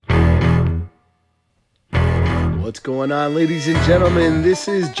What's going on, ladies and gentlemen? This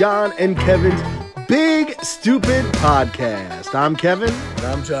is John and Kevin's Big Stupid Podcast. I'm Kevin. And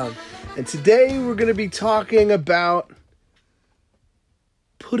I'm John. And today we're going to be talking about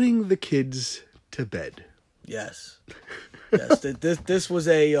putting the kids to bed. Yes. This was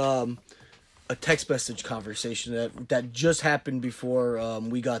a text message conversation that just happened before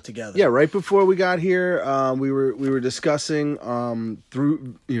we got together. Yeah, right before we got here, we were discussing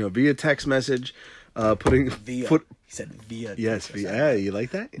through via text message putting he said via. Yes, via. Yeah, you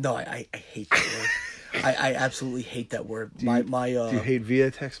like that? No, I hate that word. I absolutely hate that word. Do you hate via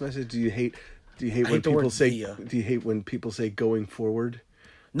text message? Do you hate when people say via. Do you hate when people say going forward?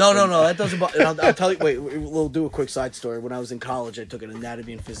 No, that doesn't. I'll tell you. Wait, we'll do a quick side story. When I was in college, I took an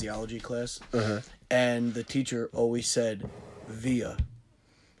anatomy and physiology class, and the teacher always said "via,"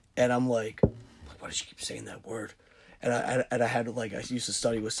 and I'm like, why does she keep saying that word? And I had to, I used to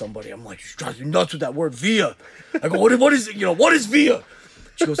study with somebody. I'm like, she's driving me nuts with that word "via." I go, what is it? What is "via"?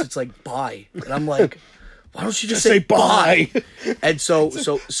 She goes, it's like "bye," and I'm like, why don't she just say "bye"? And so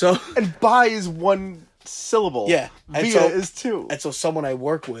and "bye" is one syllable. Yeah. Via is two. And so someone I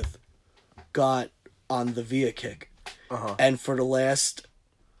work with got on the via kick. And for the last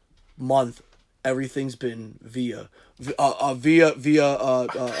month, everything's been via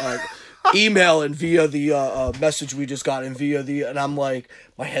email and via the message we just got and and I'm like,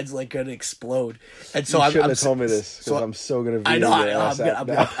 my head's like gonna explode. And so you I'm shouldn't have told me this because I'm so gonna via. I know.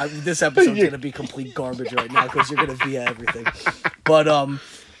 This episode's gonna be complete garbage right now because you're gonna via everything. But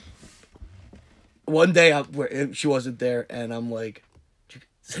one day she wasn't there, and I'm like,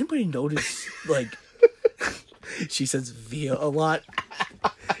 does anybody notice, she says via a lot?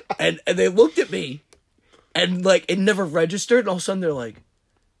 And they looked at me, and, it never registered, and all of a sudden they're like,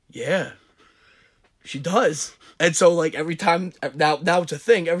 yeah, she does. And so, every time, now it's a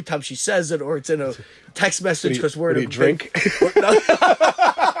thing, every time she says it, or it's in a text message, because we're in a drink.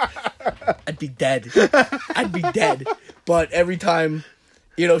 I'd be dead. But every time,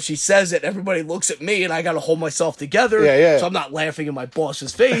 she says it, everybody looks at me, and I got to hold myself together. Yeah. So I'm not laughing in my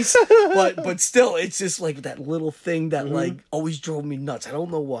boss's face. but still, it's just that little thing that always drove me nuts. I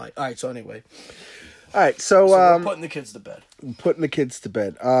don't know why. All right. So anyway. All right. So we're putting the kids to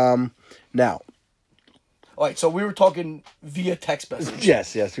bed. Now. All right. So we were talking via text message.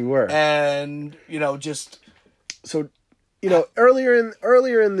 Yes, we were. And just. So, earlier in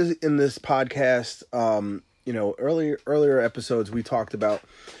this podcast, earlier episodes, we talked about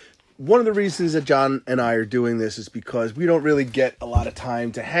one of the reasons that John and I are doing this is because we don't really get a lot of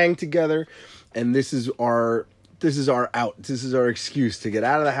time to hang together, and this is our out. This is our excuse to get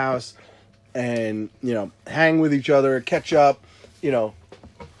out of the house and hang with each other, catch up, do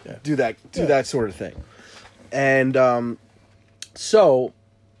that sort of thing. And so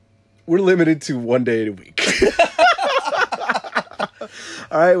we're limited to one day a week.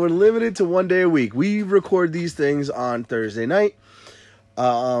 All right, we're limited to one day a week. We record these things on Thursday night.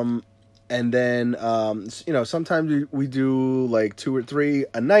 And then, sometimes we do 2 or 3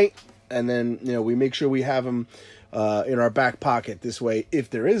 a night. And then, we make sure we have them in our back pocket. This way, if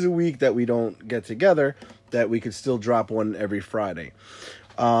there is a week that we don't get together, that we could still drop one every Friday.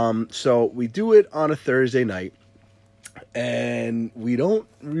 So we do it on a Thursday night. And we don't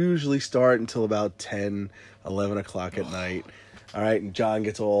usually start until about 10, 11 o'clock at night. All right, and John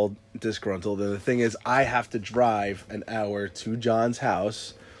gets all disgruntled. And the thing is, I have to drive an hour to John's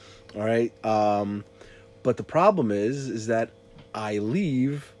house. All right, but the problem is that I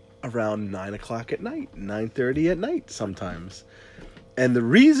leave around 9 o'clock at night, 9:30 at night sometimes. And the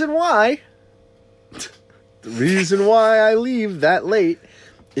reason why I leave that late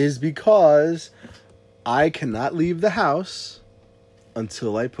is because I cannot leave the house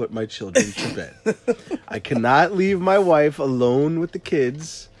until I put my children to bed. I cannot leave my wife alone with the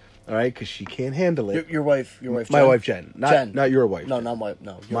kids, all right, because she can't handle it. Your wife, Jen? My wife, Jen. Jen. Not your wife. No, not my,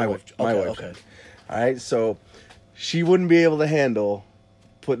 no. My wife. My wife. Okay. Jen. All right, so she wouldn't be able to handle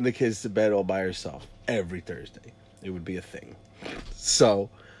putting the kids to bed all by herself every Thursday. It would be a thing. So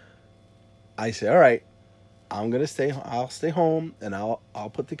I say, all right, I'll stay home and I'll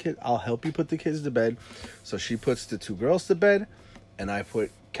help you put the kids to bed. So she puts the 2 girls to bed and I put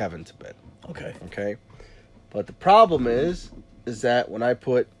Kevin to bed. Okay. But the problem is that when I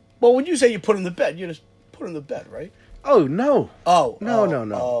put... Well, when you say you put him to bed, you just put him to bed, right? Oh, no. No.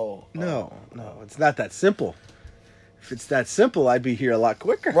 No. It's not that simple. If it's that simple, I'd be here a lot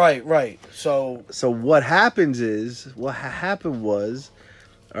quicker. Right. So what happened was,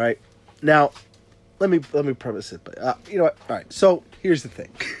 all right, now, let me preface it, but, you know what? All right, so here's the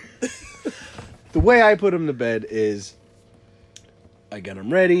thing. The way I put him to bed is I get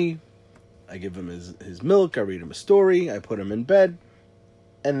him ready, I give him his milk. I read him a story. I put him in bed.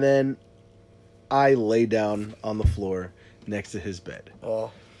 And then I lay down on the floor next to his bed.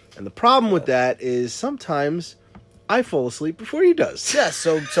 Oh. And the problem with that is sometimes I fall asleep before he does. Yeah,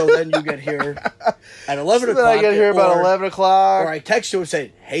 so then you get here at 11 So o'clock. then I get here about 11 o'clock. Or I text you and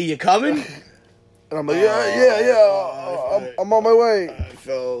say, hey, you coming? And I'm like, yeah. I'm on my way. I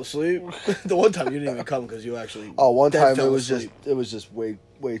fell asleep. The one time you didn't even come because you actually. Oh, one time fell it was asleep. just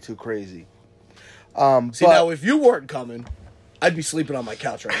way too crazy. See, now if you weren't coming, I'd be sleeping on my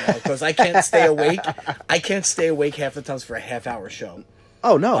couch right now because I can't stay awake. I can't stay awake half the times for a half-hour show.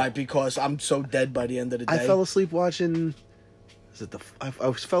 Oh no! Because I'm so dead by the end of the day. I fell asleep watching. I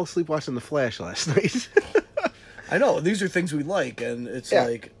fell asleep watching The Flash last night. I know these are things we like, and it's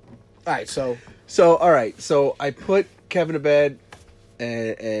like, all right, so all right, so I put Kevin to bed,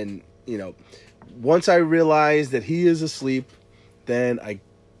 and you know, once I realize that he is asleep, then I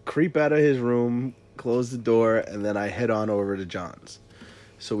creep out of his room, close the door, and then I head on over to John's,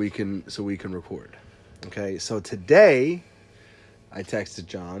 so we can record. Okay, so today, I texted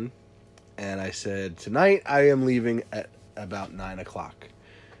John, and I said, tonight I am leaving at about 9 o'clock,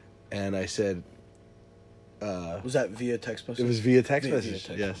 and I said, was that via text message? it was via text message.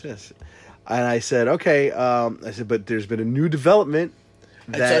 Via text. Yes. And I said, okay. I said, but there's been a new development.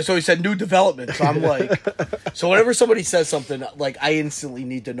 So he said new development. So I'm like, so whenever somebody says something, like I instantly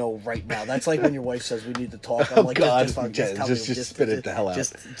need to know right now. That's like when your wife says we need to talk. I'm like, God, just spit it the hell out.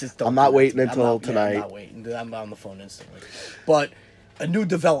 Just don't. I'm not do waiting it. until tonight. I'm not waiting. I'm on the phone instantly. But a new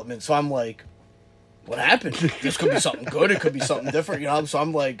development. So I'm like, what happened? This could be something good. It could be something different. You know. So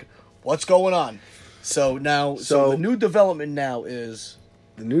I'm like, what's going on? So now, so the new development now is.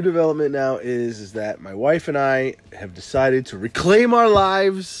 The new development now is that my wife and I have decided to reclaim our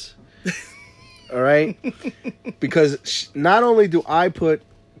lives. All right? Because not only do I put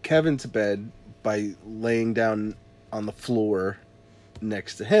Kevin to bed by laying down on the floor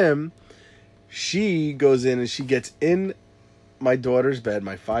next to him, she goes in and she gets in my daughter's bed,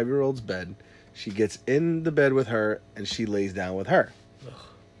 my 5-year-old's bed. She gets in the bed with her and she lays down with her.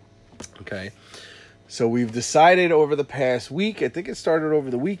 Okay? So we've decided over the past week, I think it started over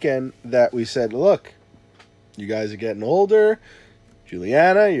the weekend, that we said, look, you guys are getting older.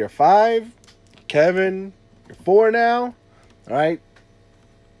 Juliana, you're 5. Kevin, you're 4 now. All right?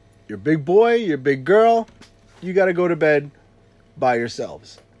 You're a big boy, you're a big girl. You got to go to bed by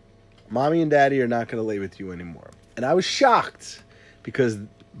yourselves. Mommy and Daddy are not going to lay with you anymore. And I was shocked because,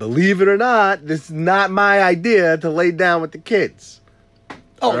 believe it or not, this is not my idea to lay down with the kids.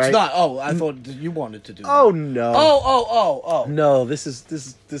 Oh, right? It's not. Oh, I thought you wanted to do that. Oh, no. Oh. No, this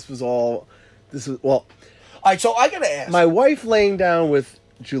was all. Well. All right, so I got to ask. My wife laying down with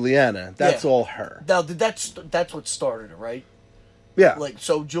Juliana, that's all her. Now, that's what started it, right? Yeah. Like,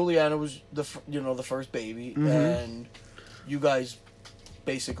 so Juliana was the first baby, and you guys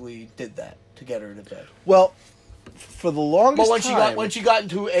basically did that to get her to bed. Well, for the longest time. But when she got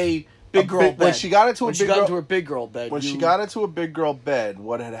into a big girl bed. When she got into her big girl bed. When she got into a big girl bed,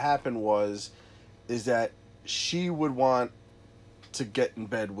 what had happened is that she would want to get in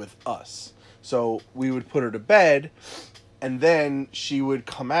bed with us. So we would put her to bed, and then she would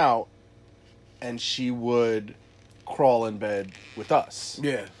come out, and she would crawl in bed with us.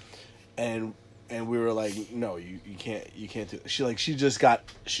 Yeah. And we were like, no, you can't do it. She just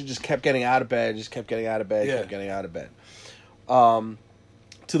kept getting out of bed, kept getting out of bed.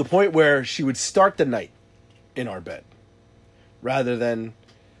 To the point where she would start the night in our bed, rather than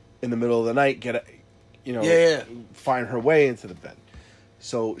in the middle of the night find her way into the bed.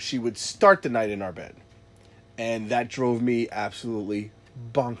 So she would start the night in our bed, and that drove me absolutely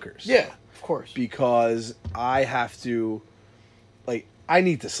bonkers. Yeah, of course. Because I have to, I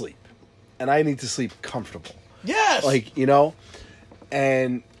need to sleep, and I need to sleep comfortable. Yes.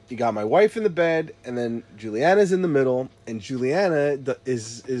 And you got my wife in the bed, and then Juliana's in the middle, and Juliana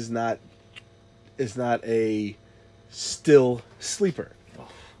is not a still sleeper.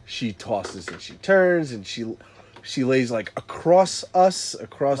 She tosses and she turns, and she lays across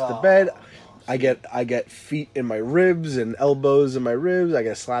the bed. I get feet in my ribs and elbows in my ribs. I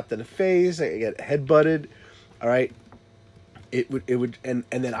get slapped in the face. I get headbutted. All right. It would and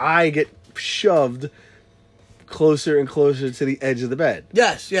then I get shoved closer and closer to the edge of the bed.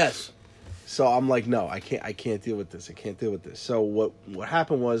 Yes. So I'm like, no, I can't deal with this. I can't deal with this. So what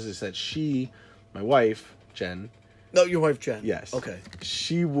happened is that my wife, Jen. No, your wife, Jen. Yes. Okay.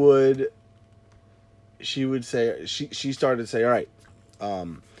 She would say, she started to say, all right,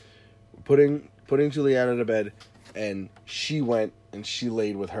 putting Juliana to bed, and she went and she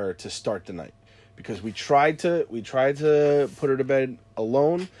laid with her to start the night. because we tried to put her to bed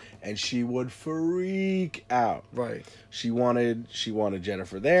alone, and she would freak out. Right. She wanted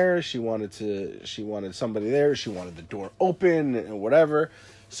Jennifer there. She wanted somebody there. She wanted the door open and whatever.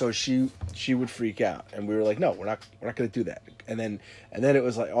 So she would freak out, and we were like, no, we're not going to do that. And then it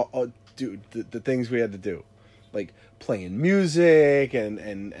was like, oh dude, the things we had to do, like playing music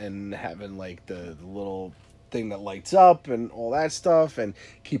and having like the little thing that lights up and all that stuff, and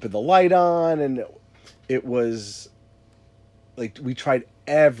keeping the light on, and it was like we tried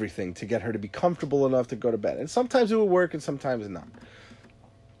everything to get her to be comfortable enough to go to bed, and sometimes it would work and sometimes not.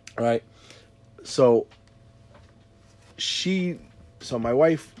 All right, so my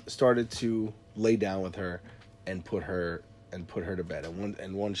wife started to lay down with her and put her to bed,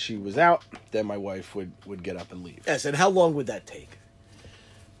 and once she was out, then my wife would get up and leave. Yes, and how long would that take?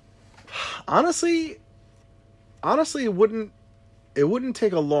 Honestly, it wouldn't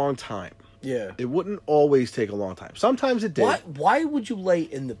take a long time. Yeah. It wouldn't always take a long time. Sometimes it did. Why would you lay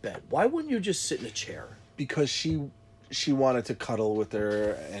in the bed? Why wouldn't you just sit in a chair? Because she wanted to cuddle with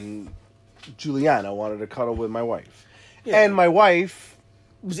her, and Juliana wanted to cuddle with my wife. Yeah. And my wife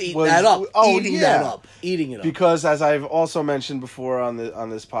was eating that up. Eating it up. Because as I've also mentioned before on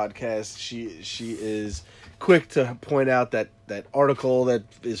this podcast, she is quick to point out that article that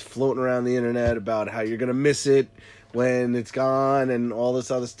is floating around the internet about how you're gonna miss it when it's gone and all this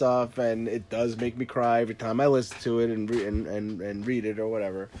other stuff, and it does make me cry every time I listen to it and read it or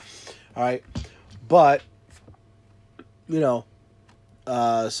whatever. All right, but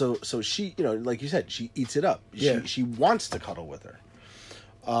so she, like you said, she eats it up. Yeah. She wants to cuddle with her.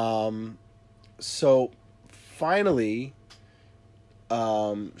 So finally,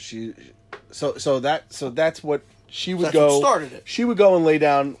 so that's what she would go. What started it. She would go and lay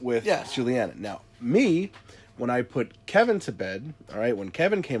down with Yes. Juliana. Now, me, when I put Kevin to bed, all right, when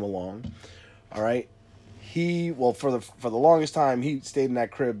Kevin came along, all right, for the longest time he stayed in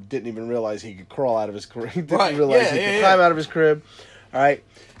that crib, didn't even realize he could crawl out of his crib. He didn't realize he could climb out of his crib. All right,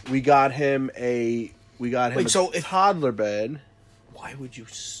 we got him a toddler bed. Why would you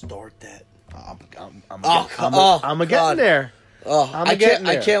start that? I'm getting there.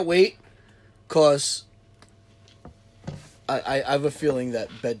 I can't wait, because I have a feeling that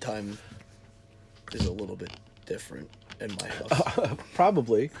bedtime is a little bit different in my house.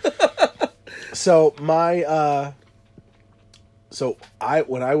 Probably. So when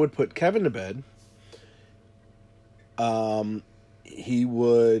I would put Kevin to bed, he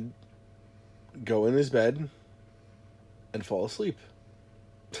would go in his bed and fall asleep.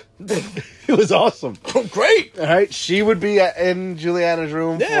 It was awesome. Oh, great. All right, she would be in Juliana's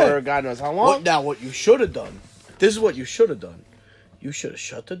room for God knows how long. Well, now, what you should have done, this is what you should have done. You should have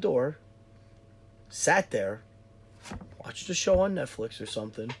shut the door, sat there, watched a show on Netflix or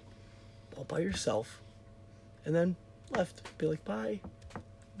something, all by yourself, and then left. Be like, bye,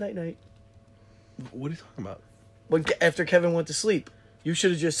 night-night. What are you talking about? After Kevin went to sleep, you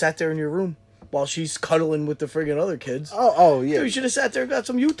should have just sat there in your room while she's cuddling with the friggin' other kids. Oh yeah. Dude, you should have sat there and got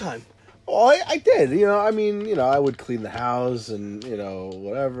some you time. Oh, I did. I would clean the house and,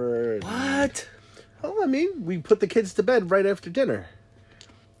 whatever. What? Well, we put the kids to bed right after dinner.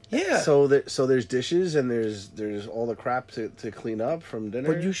 Yeah. So there's dishes and there's all the crap to clean up from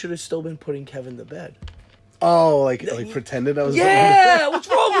dinner. But you should have still been putting Kevin to bed. Oh, like pretended I was. Yeah. What's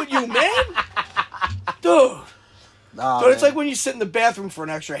wrong with you, man? Dude. Nah, but it's like when you sit in the bathroom for an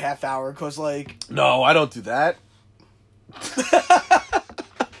extra half hour, because No, I don't do that.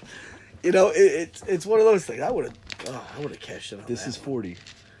 It's one of those things. I would have cashed in on This that. is 40.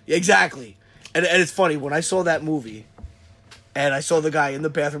 Exactly. And it's funny, when I saw that movie and I saw the guy in the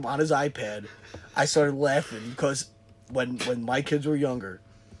bathroom on his iPad, I started laughing because when my kids were younger,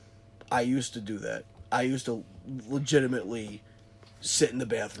 I used to do that. I used to legitimately sit in the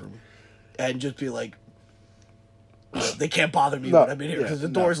bathroom and just be like, they can't bother me when I'm in here because the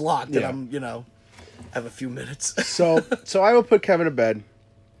door's locked and I'm, have a few minutes. So I would put Kevin to bed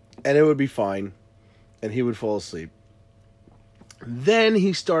and it would be fine and he would fall asleep. Then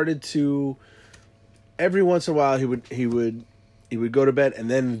he started to, every once in a while he would go to bed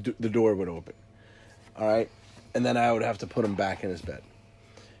and then the door would open. All right. And then I would have to put him back in his bed.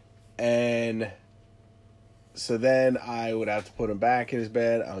 And so then I would have to put him back in his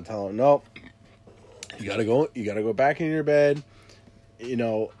bed. I would tell him, nope, you gotta go back in your bed.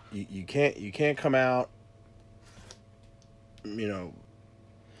 You can't come out.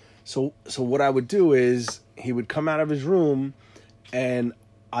 So what I would do is he would come out of his room and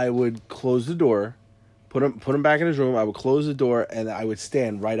I would close the door, put him back in his room. I would close the door and I would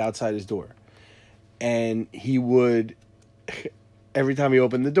stand right outside his door. And he would, every time he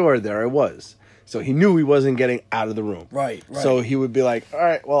opened the door, there I was, So he knew he wasn't getting out of the room. Right. So he would be like, all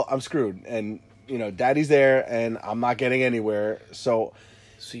right, well, I'm screwed. And, daddy's there and I'm not getting anywhere. So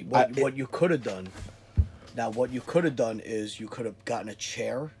see, what you could have done. Now, what you could have done is you could have gotten a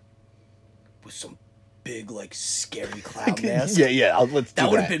chair with some big, like, scary clown mask. Yeah. Let's do that.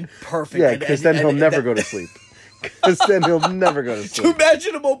 That would have been perfect. Yeah, because then he'll never go to sleep. Because then he'll never go to Can you sleep.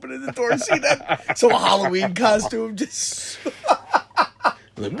 imagine him opening the door and see that? So a Halloween costume just...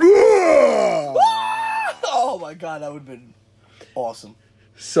 Like, oh my God, that would have been awesome.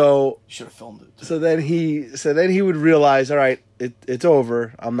 so Should have filmed it. so then he would realize, all right, it's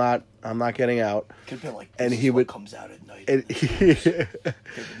over. I'm not getting out. Could have been like, and this he is what would- comes out at night. And You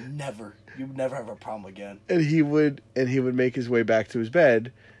would never have a problem again. and he would make his way back to his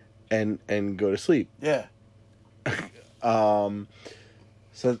bed and go to sleep. Yeah. So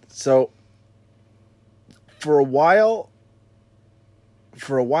for a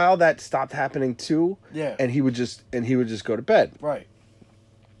while that stopped happening too. Yeah. And he would just go to bed. Right.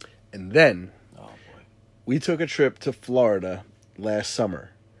 And then Oh boy. we took a trip to Florida last summer.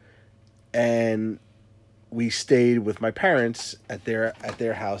 And we stayed with my parents at their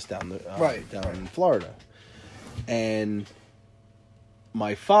house down in Florida. And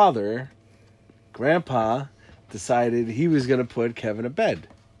my father, Grandpa, decided he was going to put Kevin to bed.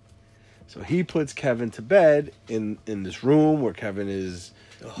 So he puts Kevin to bed in this room where Kevin is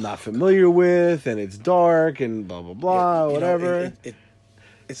not familiar with, and it's dark and blah blah blah, whatever.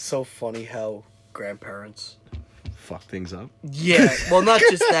 It's so funny how grandparents. Fuck things up. Yeah, well, not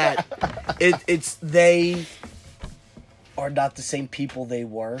just that. It's they are not the same people they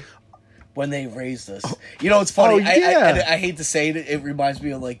were when they raised us. It's funny. Oh, yeah. I hate to say it. It reminds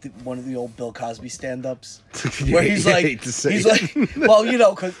me of like one of the old Bill Cosby stand-ups where he's like, well,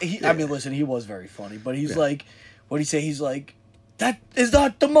 because I mean, listen, he was very funny, but he's like, what do you say? He's like, that is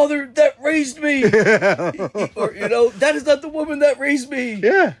not the mother that raised me, or that is not the woman that raised me.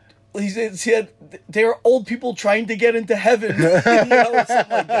 Yeah. He said they're old people trying to get into heaven,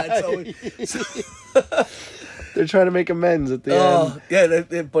 something like that. So They're trying to make amends at the end.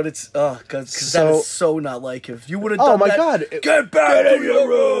 Yeah, but it's because that is so not like him. If you would have done Oh my that, God! get back to your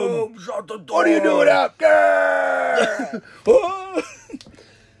room. Shut the door. What are you doing up there?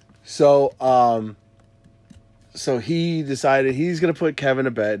 So he decided he's gonna put Kevin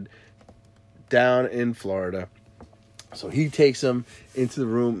to bed down in Florida. So he takes him into the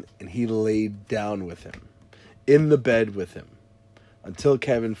room and he laid down with him, in the bed with him, until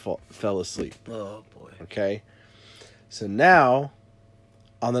Kevin fell asleep. Oh boy. Okay? So now,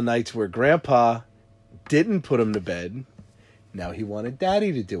 on the nights where Grandpa didn't put him to bed, now he wanted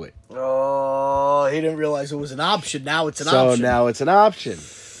Daddy to do it. Oh, he didn't realize it was an option. Now it's an option. So now it's an option.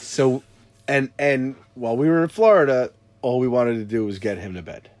 So, and while we were in Florida, all we wanted to do was get him to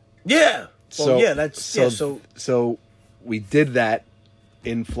bed. Yeah. Well, So we did that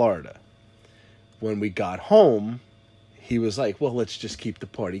in Florida. When we got home, he was like, well, let's just keep the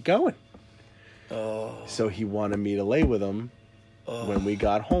party going. Oh. So he wanted me to lay with him when we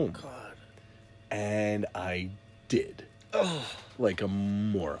got home. God. And I did. Like a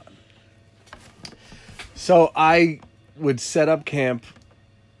moron. So I would set up camp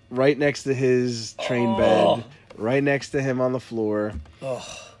right next to his train bed, right next to him on the floor.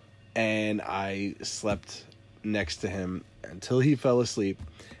 And I slept next to him until he fell asleep.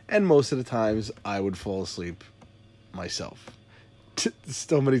 And most of the times I would fall asleep myself.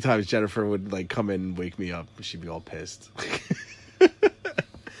 So many times Jennifer would like come in and wake me up. She'd be all pissed.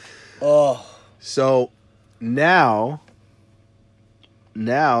 So now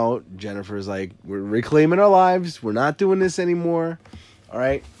Jennifer's like, we're reclaiming our lives. We're not doing this anymore. All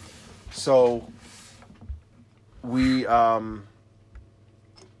right. So we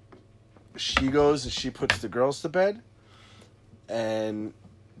she goes and she puts the girls to bed, and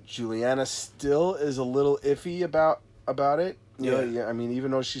Juliana still is a little iffy about it. You know, yeah, I mean, even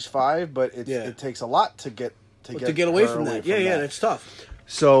though she's 5, but it takes a lot to get away from that. Yeah, that's tough.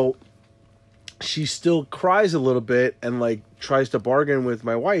 So she still cries a little bit and like tries to bargain with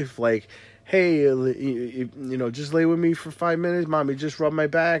my wife, like, hey, just lay with me for 5 minutes, mommy. Just rub my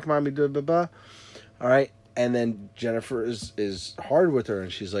back, mommy. Blah blah blah. All right, and then Jennifer is hard with her,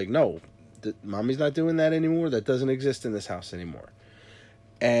 and she's like, no, mommy's not doing that anymore. That doesn't exist in this house anymore.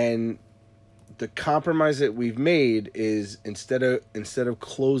 And the compromise that we've made is instead of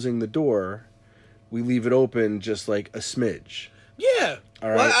closing the door, we leave it open just like a smidge. Yeah. All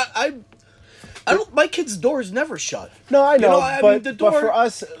right. Well, I don't. My kid's door is never shut. No, I know. I mean, the door.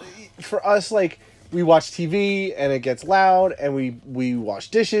 But for us, like we watch TV and it gets loud, and we wash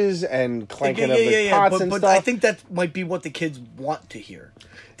dishes and clanking of the pots and but stuff. I think that might be what the kids want to hear.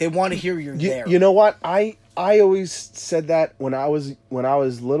 They want to hear you're there. You know what? I always said that when I was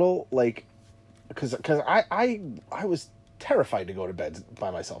little, like, because I was terrified to go to bed by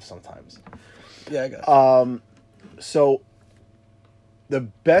myself sometimes. Yeah, I got you. So the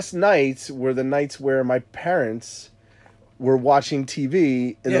best nights were the nights where my parents were watching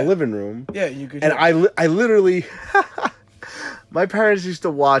TV in the living room. Yeah, you could. And I literally, my parents used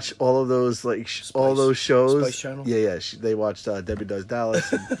to watch all of those all those shows. Spice Channel? Yeah. They watched Debbie Does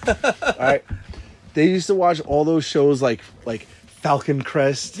Dallas. And, all right, they used to watch all those shows like Falcon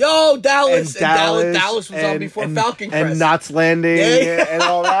Crest. Yo, Dallas. And Dallas. Dallas was on before Falcon Crest. And Knots Landing and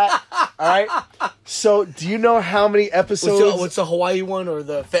all that. All right. So, do you know how many episodes? What's the Hawaii one or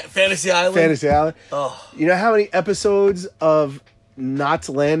the Fantasy Island? Fantasy Island. Oh. You know how many episodes of Knots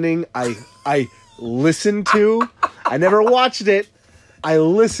Landing I listened to? I never watched it. I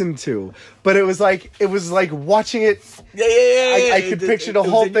listened to, but it was like watching it. Yeah. I could picture the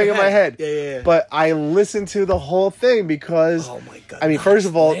whole thing in my head. Yeah. But I listened to the whole thing because. Oh my god! I mean, first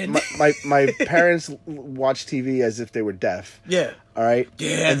of all, my parents watched TV as if they were deaf. Yeah. All right.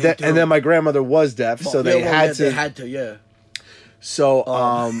 Yeah. And then my grandmother was deaf, so they had to. They had to. Yeah.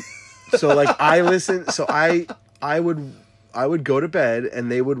 So so like I listened. So I would go to bed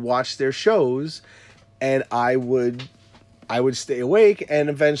and they would watch their shows, and I would stay awake and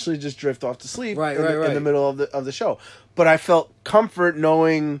eventually just drift off to sleep in the middle of the show. But I felt comfort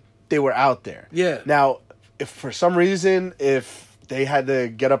knowing they were out there. Yeah. Now, if for some reason, if they had to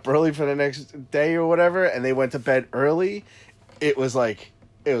get up early for the next day or whatever, and they went to bed early, it was like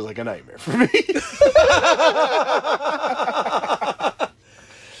a nightmare for me.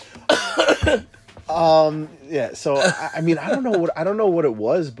 Yeah. So I mean, I don't know what it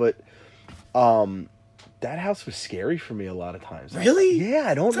was, but that house was scary for me a lot of times. Really? Yeah,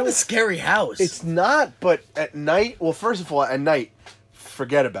 I don't know. It's not a scary house. It's not, but at night, well, first of all, at night,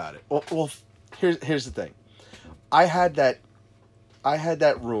 forget about it. Well, here's the thing. I had that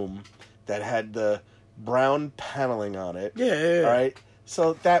room that had the brown paneling on it. Yeah. All right?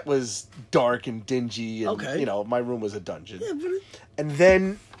 So that was dark and dingy, and okay. My room was a dungeon. Yeah, but And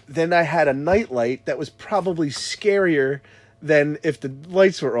then I had a nightlight that was probably scarier than if the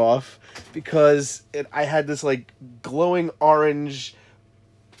lights were off, because I had this like glowing orange.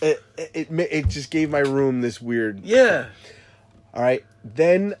 It just gave my room this weird. Yeah. All right.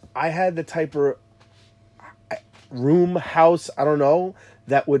 Then I had the type of house, I don't know,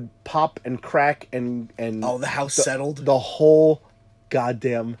 that would pop and crack and the house settled the whole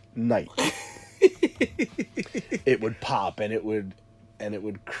goddamn night. It would pop and it would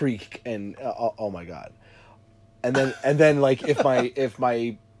creak and oh my god. And then like if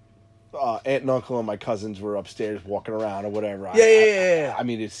my aunt and uncle and my cousins were upstairs walking around or whatever. Yeah. I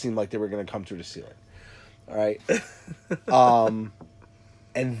mean, it seemed like they were going to come through the ceiling. All right.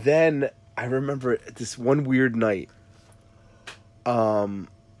 And then I remember this one weird night. I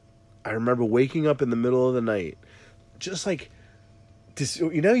remember waking up in the middle of the night, just like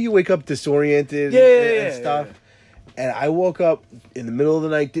you wake up disoriented and stuff. Yeah. And I woke up in the middle of the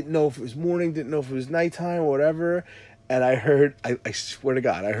night, didn't know if it was morning, didn't know if it was nighttime or whatever. And I heard, I swear to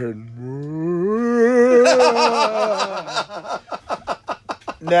God, I heard.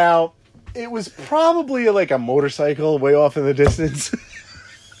 Now, it was probably like a motorcycle way off in the distance.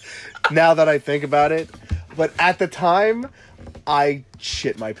 Now that I think about it. But at the time, I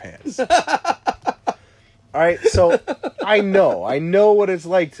shit my pants. All right, so I know what it's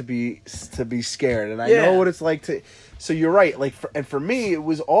like to be scared, and I know what it's like to. So you're right. Like, for me, it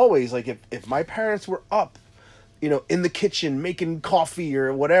was always like if my parents were up, in the kitchen making coffee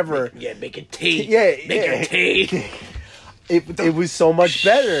or whatever. Making tea. Making tea. It was so much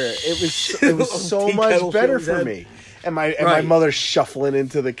better. It was so much better for me. And my mother shuffling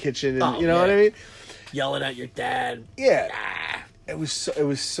into the kitchen, and what I mean, yelling at your dad. Yeah. It was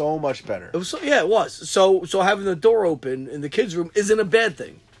so much better. It was. So having the door open in the kids' room isn't a bad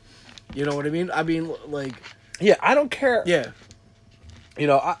thing. You know what I mean? I mean, like, yeah, I don't care. Yeah.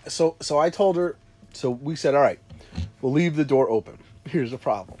 So I told her. So we said, all right, we'll leave the door open. Here's the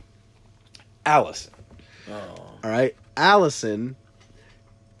problem. Allison. Oh. All right, Allison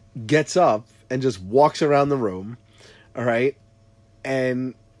gets up and just walks around the room. All right,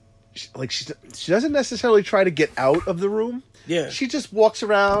 and she doesn't necessarily try to get out of the room. Yeah. She just walks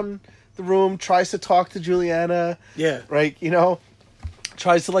around the room, tries to talk to Juliana. Yeah. Right?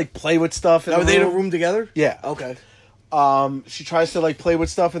 Tries to like play with stuff in the room. Are they in a room together? Yeah. Okay. She tries to like play with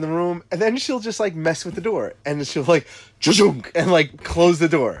stuff in the room, and then she'll just like mess with the door, and she'll like and like close the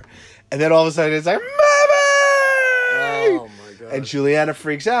door. And then all of a sudden it's like, Mommy! Oh my god! And Juliana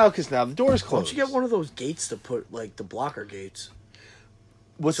freaks out because now the door's Why closed. don't you get one of those gates to put, like, the blocker gates?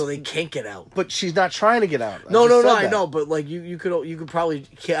 So they can't get out. But she's not trying to get out. No, just said I that. know, but like you could probably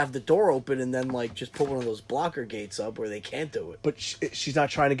have the door open and then like just put one of those blocker gates up where they can't do it. But she's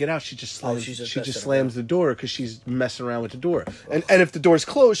not trying to get out. She just slams. she's just she just messing slams the door because she's messing around with the door. And if the door's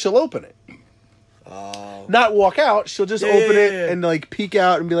closed, she'll open it. Oh. Not walk out. She'll just Yeah, open yeah, it yeah. and like peek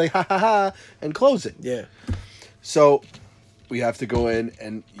out and be like ha ha ha and close it. Yeah. So we have to go in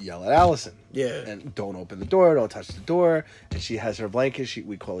and yell at Allison. Yeah. And don't open the door. Don't touch the door. And she has her blanket.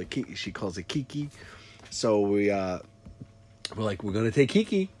 We call it Kiki. She calls it Kiki. So we're like, we're gonna take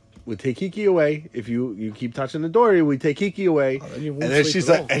Kiki. We'll take Kiki away. If you keep touching the door, we take Kiki away. Then you won't And then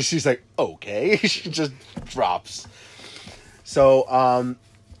sleep she's like, okay. She just drops. So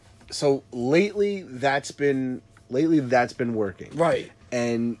so lately that's been working. Right.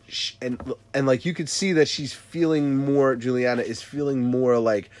 And and like you could see that she's feeling more. Juliana is feeling more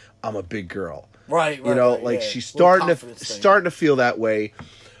like I'm a big girl. Right. You know, right, like yeah. she's Little starting confidence thing. to feel that way.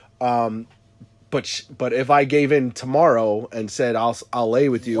 But if I gave in tomorrow and said I'll lay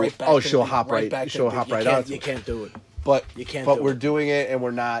with you, Right back to she'll the- hop right back to she'll the- hop you right can't- onto You it. can't do it. But you can't But do we're it. doing it, and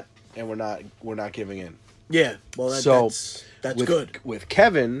we're not giving in. Yeah. Well, So that's with, good. With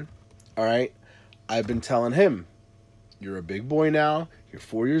Kevin, all right, I've been telling him, you're a big boy now. You're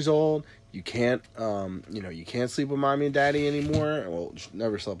 4 years old. You can't, you can't sleep with mommy and daddy anymore. Well,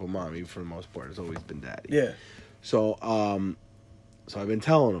 never slept with mommy for the most part. It's always been daddy. Yeah. So, so I've been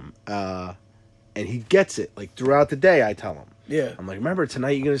telling him, and he gets it. Like throughout the day, I tell him. Yeah. I'm like, remember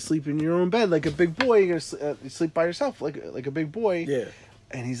tonight you're gonna sleep in your own bed like a big boy. You're gonna sleep by yourself like a big boy. Yeah.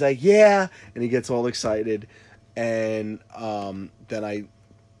 And he's like, yeah, and he gets all excited, and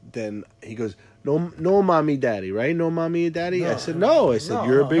then he goes, no, mommy, daddy, right? No, mommy and daddy. I said, no. I said, No,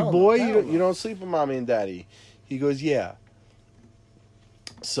 you're a big no, boy. no. You don't sleep with mommy and daddy. He goes, yeah.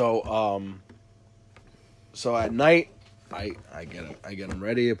 So so at night, I get him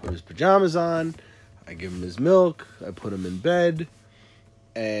ready. I put his pajamas on. I give him his milk. I put him in bed,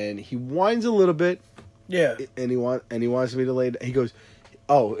 and he whines a little bit. Yeah. And he wants me to lay. He goes,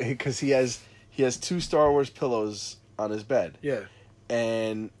 oh, because he has 2 Star Wars pillows on his bed. Yeah.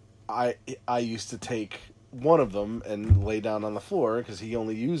 And I used to take one of them and lay down on the floor because he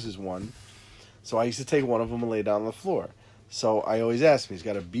only uses one. So I used to take one of them and lay down on the floor. So I always ask him. He's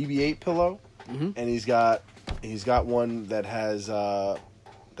got a BB-8 pillow, and he's got one that has a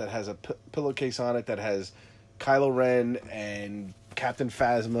pillowcase on it that has Kylo Ren and Captain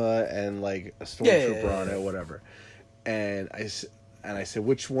Phasma and like a stormtrooper on it, or whatever. And I said,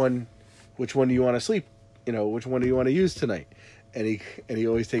 which one do you want to sleep? Which one do you want to use tonight? And he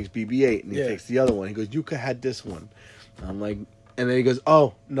always takes BB-8 and he takes the other one. He goes, you could have this one. I'm like, and then he goes,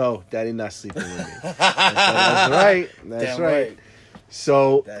 oh no, Daddy not sleeping with me. I said, that's right. That's Damn right.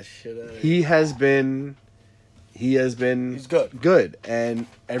 So That shit. he has been he's good, and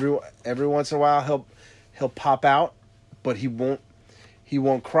every once in a while he'll pop out, but he won't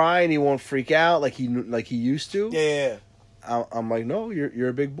cry and he won't freak out like he used to. Yeah. I'm like, no, you're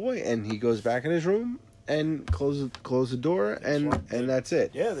a big boy, and he goes back in his room and close the door, and that's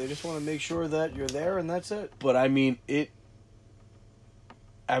it. Yeah, they just want to make sure that you're there, and that's it. But I mean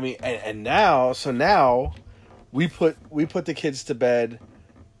and now we put the kids to bed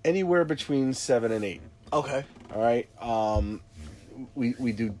anywhere between 7 and 8. Okay. All right.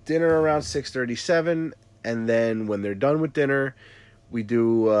 We do dinner around 6:37, and then when they're done with dinner, we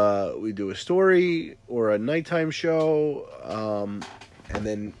do a story or a nighttime show, and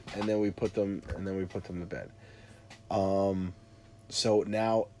then we put them to bed. So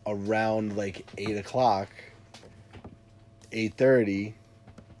now around like 8 o'clock, 8:30,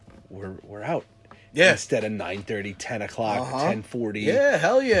 we're out. Yeah. Instead of 9:30, 10 o'clock, 10:40. Yeah,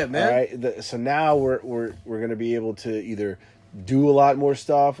 hell yeah, man. All right. So now we're gonna be able to either do a lot more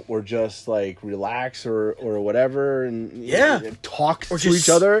stuff or just like relax or whatever and talk to each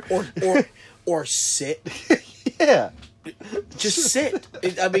other or sit. Yeah. Just sit.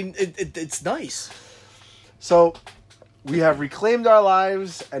 It's nice. So we have reclaimed our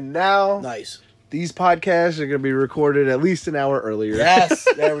lives, and now Nice. these podcasts are going to be recorded at least an hour earlier. Yes,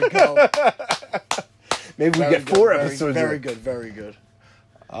 there we go. Maybe we get 4 episodes. Very good, very good.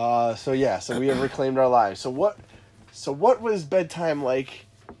 So we have reclaimed our lives. So what was bedtime like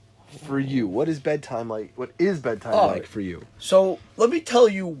for you? What is bedtime like? What is bedtime like for you? So let me tell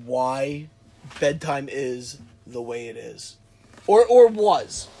you why bedtime is the way it is, or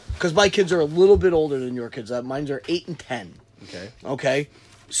was, because my kids are a little bit older than your kids. Mine's are 8 and 10. Okay.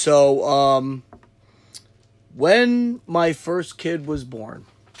 So when my first kid was born,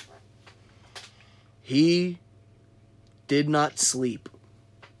 He did not sleep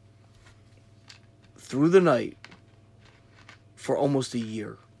through the night for almost a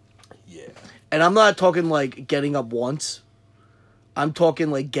year. Yeah. And I'm not talking like getting up once. I'm talking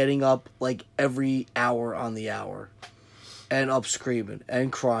like getting up like every hour on the hour. And up screaming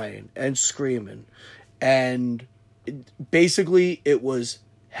and crying and screaming. And basically it was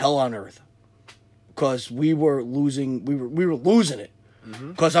hell on earth. Because we were losing it.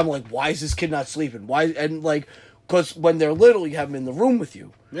 Because I'm like, why is this kid not sleeping? Why? And like, because when they're little, you have them in the room with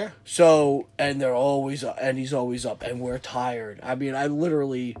you. Yeah. So, and they're always up, and he's always up, and we're tired. I mean, I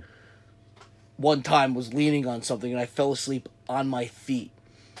literally one time was leaning on something and I fell asleep on my feet.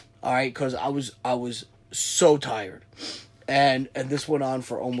 All right, because I was so tired, and this went on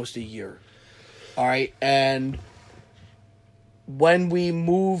for almost a year. All right, and when we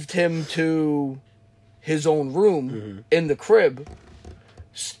moved him to his own room in the crib,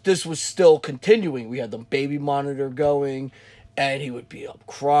 this was still continuing. We had the baby monitor going, and he would be up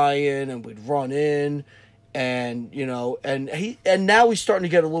crying, and we'd run in, and and now he's starting to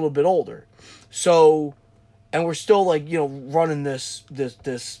get a little bit older, so, and we're still like running this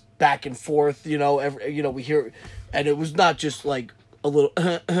back and forth, we hear, and it was not just like a little,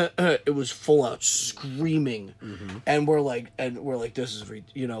 it was full out screaming, and we're like, this is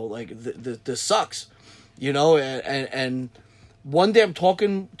this sucks, and one day I'm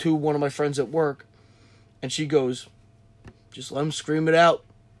talking to one of my friends at work, and she goes, just let him scream it out.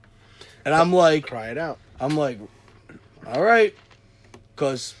 And I'm like, cry it out. I'm like, all right,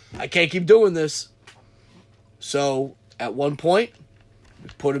 because I can't keep doing this. So at one point, we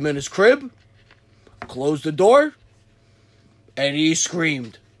put him in his crib, closed the door, and he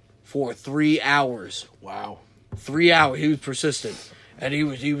screamed for 3 hours. Wow. 3 hours. He was persistent. And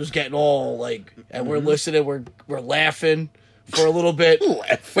he was getting all like, and we're listening, we're laughing for a little bit.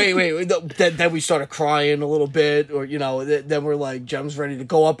 Wait. Then we started crying a little bit, or then we're like, Jem's ready to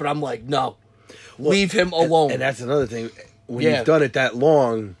go up, and I'm like, no, leave him alone. And that's another thing. When you've done it that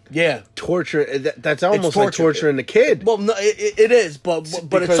long, torture. That's almost like torturing the kid. Well, no, it is, but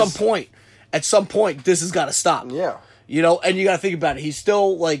at some point, this has got to stop. Yeah, and you got to think about it. He's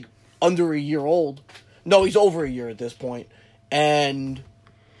still like under a year old. No, he's over a year at this point, and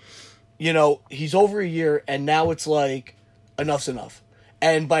he's over a year, and now it's like enough's enough.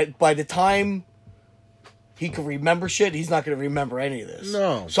 And by the time he can remember shit, he's not going to remember any of this.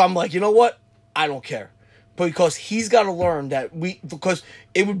 No. So I'm like, you know what? I don't care. Because he's got to learn that because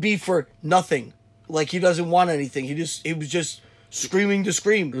it would be for nothing. Like, he doesn't want anything. He was just screaming to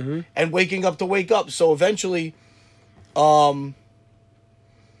scream and waking up to wake up. So eventually, it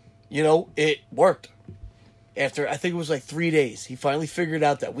worked. After, I think it was like 3 days, he finally figured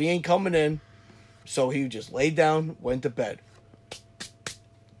out that we ain't coming in. So he just laid down, went to bed.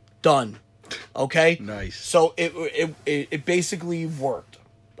 Done. Okay? Nice. So it basically worked.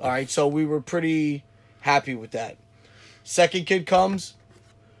 All right? So we were pretty happy with that. Second kid comes,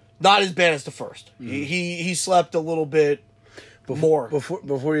 not as bad as the first. He slept a little bit more.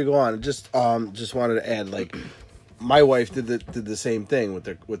 Before you go on, just wanted to add, like, my wife did the same thing with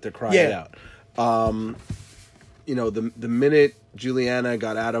the cry it out. The minute Juliana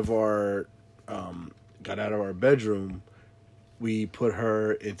got out of our bedroom, we put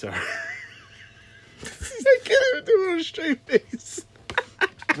her into her. I can't even do it with a straight face.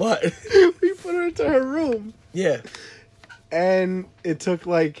 What? We put her into her room. Yeah. And it took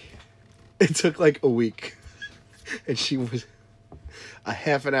like a week. And she was a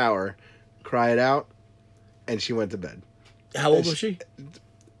half an hour, cry it out, and she went to bed. How old was she?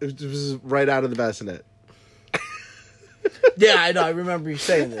 It was right out of the bassinet. Yeah, I know. I remember you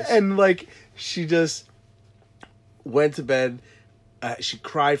saying this. And like, she just went to bed. She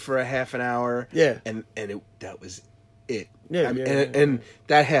cried for a half an hour. Yeah. And that was it. Yeah, and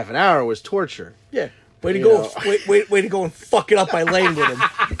that half an hour was torture. Yeah. Way to go! Way to go and fuck it up by laying with him.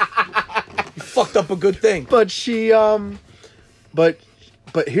 You fucked up a good thing. But she, but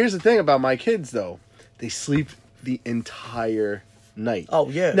here's the thing about my kids though: they sleep the entire night. Oh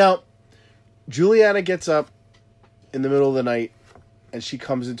yeah. Now, Juliana gets up in the middle of the night, and she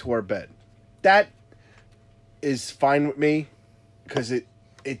comes into our bed. That is fine with me because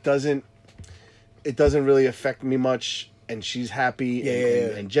it doesn't really affect me much. And she's happy,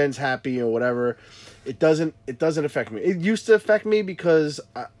 and Jen's happy, or whatever. It doesn't affect me. It used to affect me because,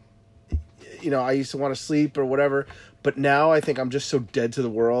 I used to want to sleep or whatever. But now I think I'm just so dead to the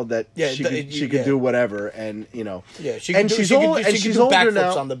world that she could do whatever, and she can she's older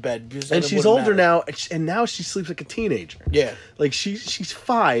now on the bed, and she's older now, and now she sleeps like a teenager. Yeah, like she's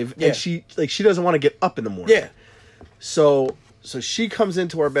 5, and she doesn't want to get up in the morning. Yeah, so So she comes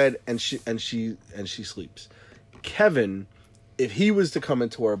into our bed and she sleeps. Kevin, if he was to come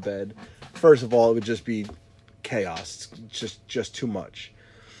into our bed, first of all, it would just be chaos. It's just too much.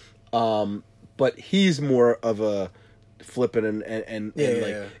 But he's more of a flipping and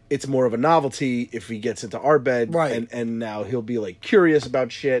it's more of a novelty if he gets into our bed, right? And now he'll be like curious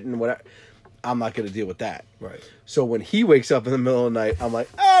about shit and whatever. I'm not going to deal with that. Right. So when he wakes up in the middle of the night, I'm like,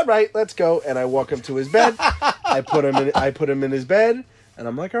 all right, let's go. And I walk him to his bed. I put him in his bed, and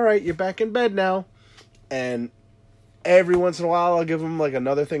I'm like, all right, you're back in bed now. And every once in a while, I'll give him like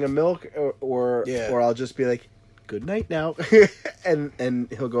another thing of milk, or I'll just be like, good night now, and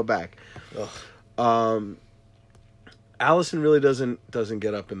he'll go back. Ugh. Allison really doesn't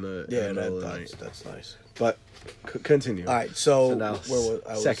get up in the middle of the night. That's nice. But continue. All right, so now, where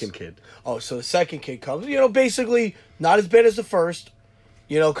was second kid? Oh, so the second kid comes. Basically not as bad as the first.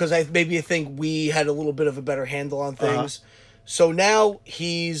 Because I think we had a little bit of a better handle on things. So now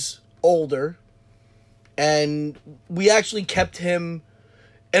he's older, and we actually kept him.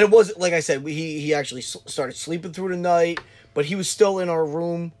 And it wasn't like I said. He actually started sleeping through the night, but he was still in our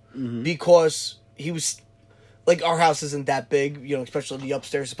room because he was. Like, our house isn't that big, especially the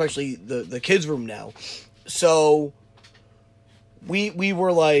upstairs, especially the kids' room now. So we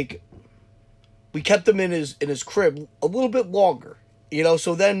were like, we kept him in his crib a little bit longer,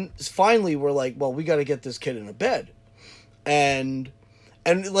 So then finally we're like, well, we got to get this kid in a bed, and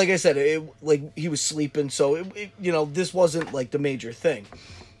like I said, he was sleeping, so this wasn't like the major thing.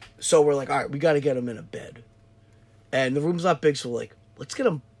 So we're like, all right, we got to get him in a bed, and the room's not big, so we're like, let's get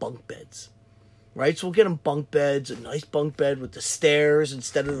him bunk beds. Right, so we'll get him bunk beds, a nice bunk bed with the stairs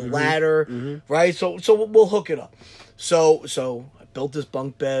instead of the ladder, right? So we'll hook it up. So I built this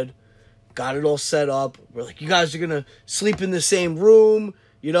bunk bed, got it all set up. We're like, you guys are gonna sleep in the same room,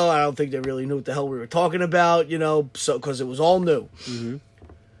 I don't think they really knew what the hell we were talking about, so because it was all new.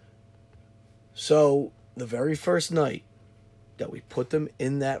 So the very first night that we put them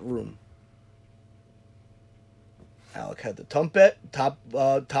in that room, Alec had the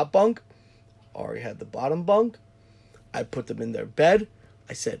top bunk. Ari had the bottom bunk. I put them in their bed.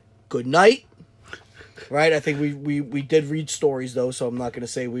 I said, good night. Right? I think we did read stories, though, so I'm not going to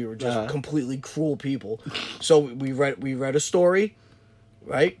say we were just completely cruel people. So we read a story,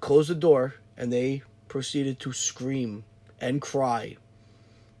 right? Closed the door, and they proceeded to scream and cry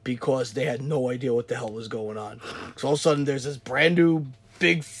because they had no idea what the hell was going on. So all of a sudden, there's this brand new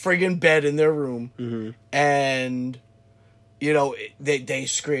big friggin' bed in their room, and... they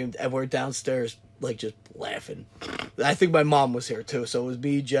screamed, and we're downstairs, like, just laughing. I think my mom was here, too. So it was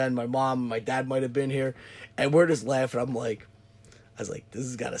me, Jen, my mom, my dad might have been here. And we're just laughing. I was like, this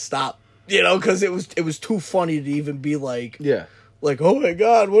has got to stop. Because it was too funny to even be like, oh, my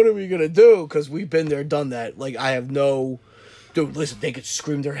God, what are we going to do? Because we've been there, done that. Like, I have no... Dude, listen, they could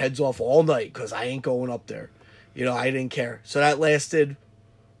scream their heads off all night because I ain't going up there. I didn't care. So that lasted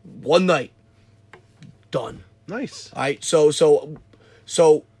one night. Done. Nice. All right,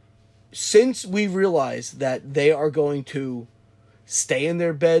 so since we realized that they are going to stay in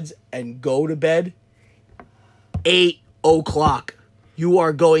their beds and go to bed, 8:00, you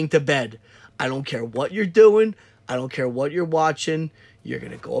are going to bed. I don't care what you're doing. I don't care what you're watching. You're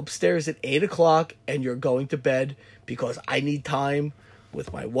going to go upstairs at 8:00 and you're going to bed because I need time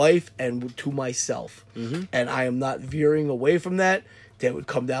with my wife and to myself. And I am not veering away from that. They would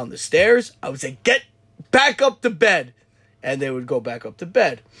come down the stairs. I would say, get back up to bed, and they would go back up to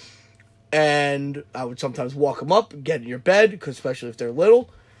bed, and I would sometimes walk them up and get in your bed, because especially if they're little,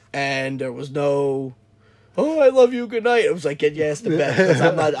 and there was no, oh, I love you, good night. It was like, get your ass to bed, because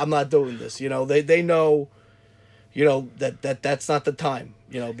I'm not doing this. They know, that's not the time,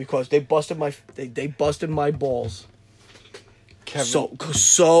 because they busted my balls. Kevin.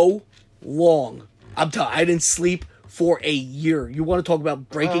 So long. I'm telling you, I didn't sleep for a year. You want to talk about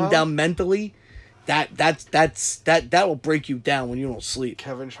breaking down mentally? That will break you down when you don't sleep.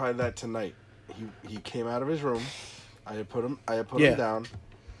 Kevin tried that tonight. He came out of his room. I had put him down,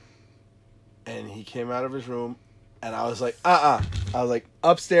 and he came out of his room, and I was like, I was like,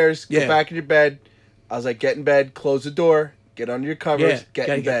 upstairs, go back in your bed. I was like, get in bed, close the door, get under your covers, get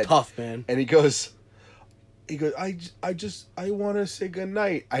in bed. Get tough, man. And he goes, I want to say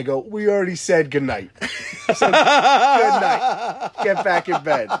goodnight. I go, we already said goodnight. I said, good night. Get back in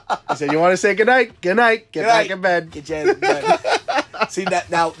bed. He said, you want to say goodnight? Good night. Get back in bed. Get your ass in bed. See, that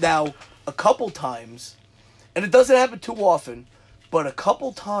now, a couple times, and it doesn't happen too often, but a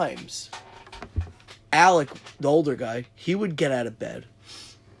couple times, Alec, the older guy, he would get out of bed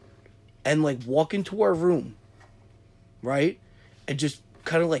and, like, walk into our room, right? And just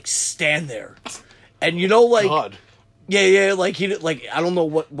kind of, like, stand there. And, like... God. Yeah, like he like I don't know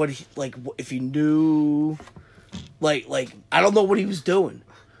what he like if he knew, like I don't know what he was doing.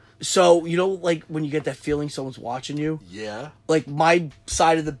 So you know, like when you get that feeling someone's watching you. Yeah. Like my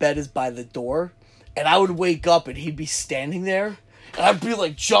side of the bed is by the door, and I would wake up and he'd be standing there, and I'd be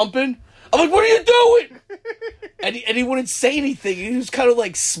like jumping. I'm like, "What are you doing?" and he wouldn't say anything. He was kind of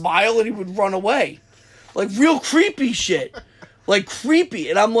like smile and he would run away, like real creepy shit, like creepy.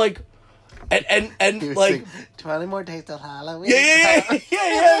 And I'm like. And like 20 more days till Halloween. Yeah.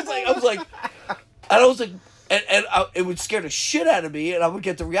 I was like, it would scare the shit out of me, and I would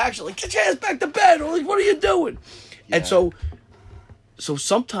get the reaction like, "Get your ass back to bed!" Or like, "What are you doing?" Yeah. And so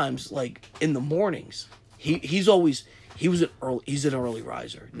sometimes like in the mornings, he's an early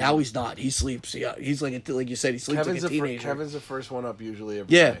riser. Now he's not. He sleeps. Yeah, he's like you said, he sleeps like a teenager. Kevin's the first one up usually every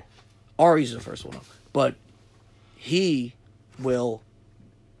day. Ari's the first one up, but he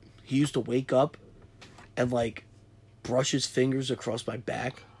used to wake up and like brush his fingers across my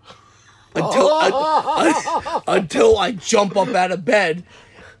back until I jump up out of bed,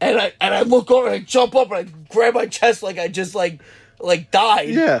 and I look over and I jump up and I grab my chest like I just like died.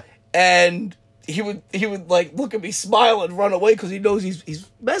 Yeah. And he would like look at me, smile, and run away because he knows he's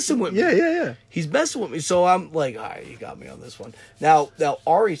messing with me. Yeah. He's messing with me, so I'm like, all right, you got me on this one. Now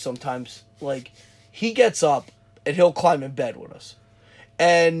Ari sometimes like he gets up and he'll climb in bed with us.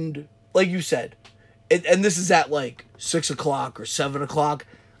 And like you said, and this is at like 6 o'clock or 7 o'clock.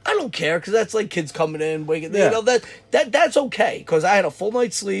 I don't care because that's like kids coming in, waking. Yeah. You know that's okay because I had a full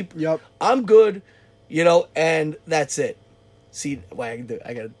night's sleep. Yep. I'm good. You know, and that's it. See, I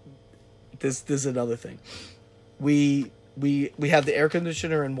got this. This is another thing. We have the air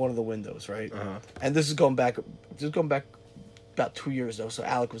conditioner in one of the windows, right? Uh-huh. And this is going back about 2 years though. So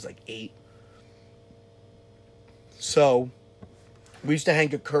Alec was like 8. So. We used to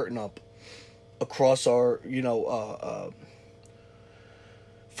hang a curtain up across our,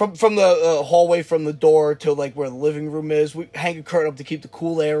 from the hallway from the door to like where the living room is. We hang a curtain up to keep the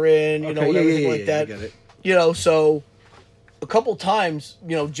cool air in, and everything like that. I get it. So a couple times,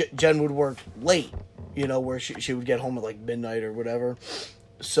 Jen would work late, where she would get home at like midnight or whatever.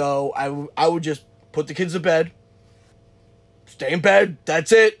 So I would just put the kids to bed, stay in bed.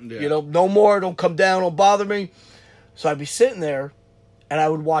 That's it. Yeah. No more. Don't come down. Don't bother me. So I'd be sitting there. And I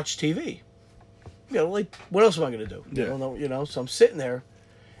would watch TV. Like, what else am I going to do? Yeah. I don't know, so I'm sitting there.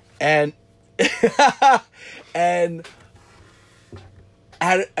 And and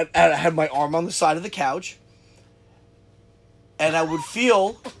I had my arm on the side of the couch. And I would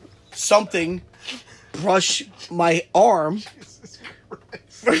feel something brush my arm.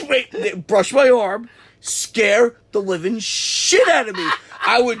 Brush my arm. Scare the living shit out of me.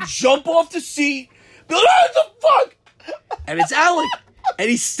 I would jump off the seat. Be like, what the fuck? And it's Alec. And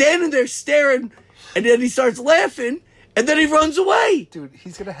he's standing there staring, and then he starts laughing, and then he runs away. Dude,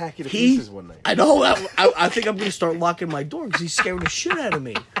 he's going to hack you to pieces one night. I know. I think I'm going to start locking my door because he's scaring the shit out of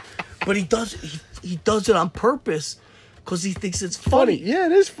me. But he does it on purpose because he thinks it's funny. Yeah,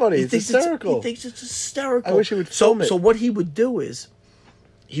 it is funny. It's hysterical. He thinks it's hysterical. I wish he would film it. So what he would do is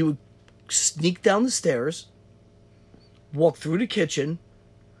he would sneak down the stairs, walk through the kitchen,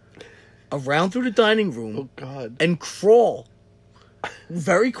 around through the dining room. Oh, God. And crawl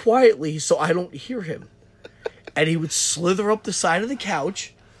very quietly so I don't hear him. And he would slither up the side of the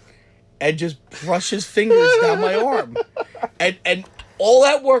couch and just brush his fingers down my arm. And all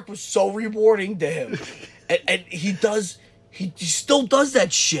that work was so rewarding to him. And he still does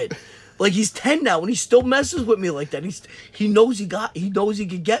that shit. Like he's 10 now and he still messes with me like that. He knows he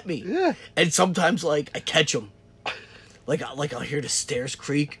could get me. Yeah. And sometimes like I catch him. Like I'll hear the stairs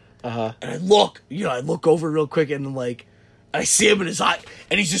creak. Uh-huh. And I look over real quick and like I see him in his eye,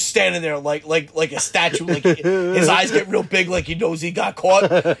 and he's just standing there like a statue. Like his eyes get real big, like he knows he got caught.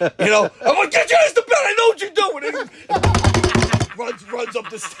 I'm like, get your ass to bed. I know what you're doing. And he runs up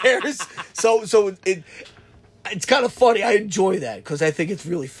the stairs. So it's kind of funny. I enjoy that because I think it's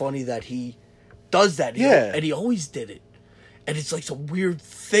really funny that he does that. And he always did it, and it's like some weird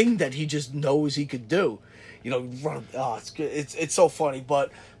thing that he just knows he could do. Run. Oh, it's good. It's so funny,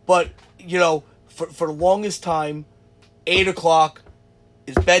 but for the longest time. 8 o'clock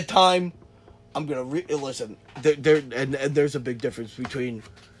is bedtime. I'm gonna listen. There's a big difference between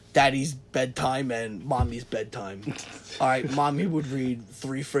Daddy's bedtime and Mommy's bedtime. All right, Mommy would read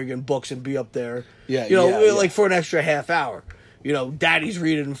 3 friggin' books and be up there. Like for an extra half hour. Daddy's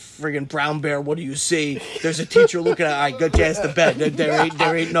reading friggin' Brown Bear. What do you see? There's a teacher looking at. I got your ass to bed.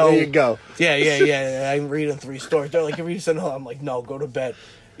 There ain't no. There you go. Yeah. I'm reading 3 stories. They're like, "Can you send home?" I'm like, "No, go to bed."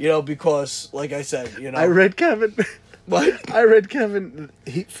 Because like I said, I read Kevin. What? I read Kevin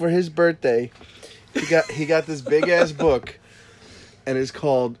for his birthday. He got this big ass book, and it's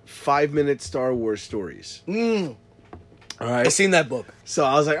called 5-Minute Star Wars Stories. All right, I seen that book. so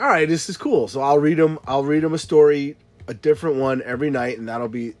I was like, all right, this is cool. So I'll read him a story, a different one every night, and that'll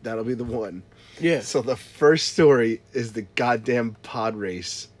be the one. Yeah. So the first story is the goddamn pod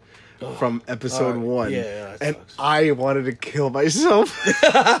race from episode 1. Yeah, that and sucks. I wanted to kill myself.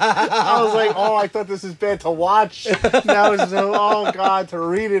 I was like, oh, I thought this was bad to watch. Now it's so, oh god, to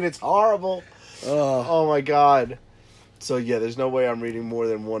read it, it's horrible. Oh my god. So yeah, there's no way I'm reading more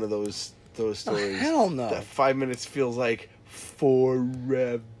than one of those stories. Hell no. That 5 minutes feels like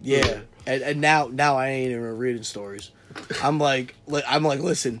forever. Yeah, and now I ain't even reading stories. I'm like,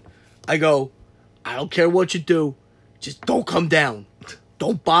 listen, I don't care what you do, just don't come down,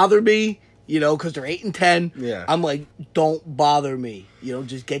 don't bother me, because they're 8 and 10. Yeah. I'm like, don't bother me,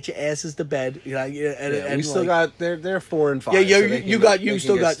 just get your asses to bed. And we still got they're 4 and 5. Yeah, so they can you get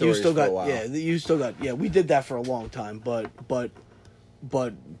still got, stories for a while. yeah, we did that for a long time, but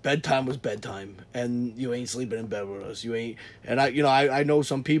bedtime was bedtime, and you ain't sleeping in bed with us. You ain't, and I know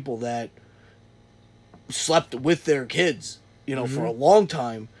some people that slept with their kids, for a long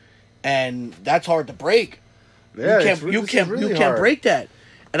time, and that's hard to break. Yeah, you can't hard. break that.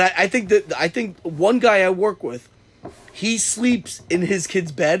 And I think one guy I work with, he sleeps in his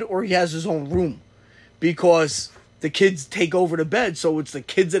kid's bed or he has his own room, because the kids take over the bed, so it's the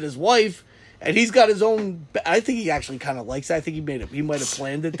kids and his wife. And he's got his own. I think he actually kind of likes that. I think he might have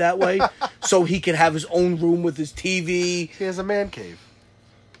planned it that way, so he could have his own room with his TV. He has a man cave.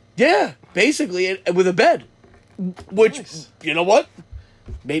 Yeah, basically, and with a bed. Which, Nice. you know what?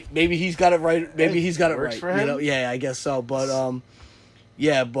 Maybe he's got it right. Maybe he's got it works right. for him. Yeah, I guess so. But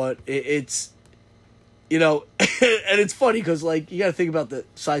yeah, but it's, and it's funny because you got to think about the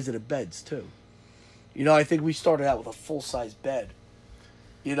size of the beds too. I think we started out with a full size bed.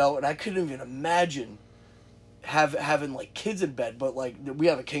 And I couldn't even imagine having kids in bed, but we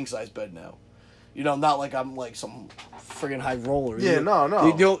have a king size bed now. Not like I'm some friggin' high roller. Yeah,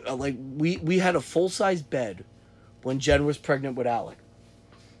 no. We had a full size bed when Jen was pregnant with Alec.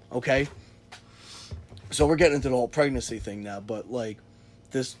 Okay? So we're getting into the whole pregnancy thing now, but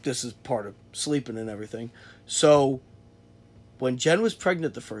this is part of sleeping and everything. So when Jen was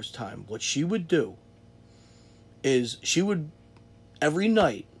pregnant the first time, what she would do is she would every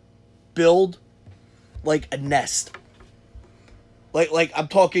night build a nest. Like I'm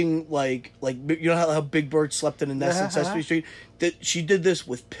talking how Big Bird slept in a nest in Sesame Street? That she did this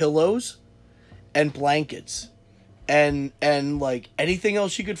with pillows and blankets and anything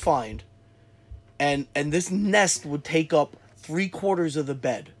else she could find. And this nest would take up 3/4 of the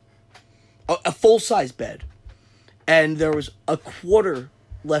bed. A full size bed. And there was a quarter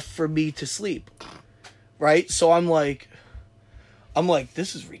left for me to sleep. Right? So I'm like,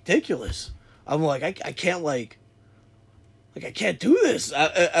 this is ridiculous. I'm like, I can't I can't do this.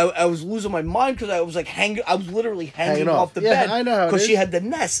 I was losing my mind because I was I was literally hanging off the bed. I know because she had the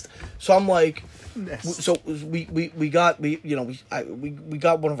nest. So I'm like, so we got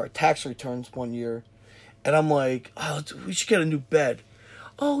one of our tax returns one year, and I'm like, oh, we should get a new bed.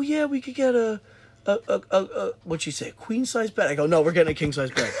 Oh yeah, we could get a what'd she say, a queen size bed? I go, no, we're getting a king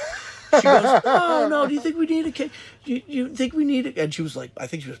size bed. She goes, oh no, do you think we need a king? You think we need it? And she was like, I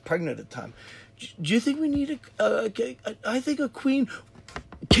think she was pregnant at the time. Do you think we need I think a queen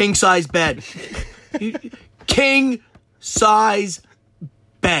king size bed. King size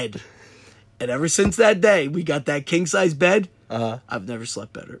bed. And ever since that day, we got that king size bed. I've never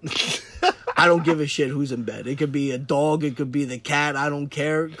slept better. I don't give a shit who's in bed. It could be a dog, it could be the cat. I don't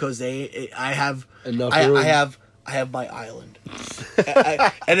care because I have enough room. room. I have my island,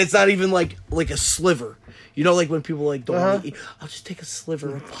 and it's not even like a sliver. When people don't want to eat, I'll just take a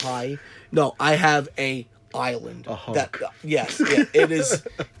sliver of pie. No, I have a island. A hunk. Yes, yeah, it is.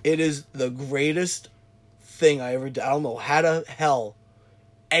 It is the greatest thing I ever did. I don't know how the hell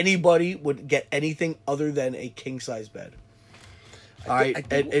anybody would get anything other than a king size bed. All right,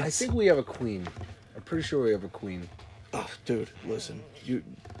 I think we have a queen. I'm pretty sure we have a queen. Oh, dude, listen, you.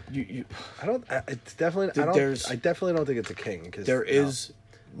 I don't. It's definitely. I definitely don't think it's a king. Cause there is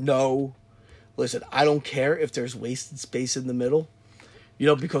no. Listen, I don't care if there's wasted space in the middle.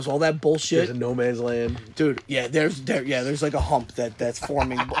 Because all that bullshit. There's a no man's land, dude. Yeah, there's a hump that's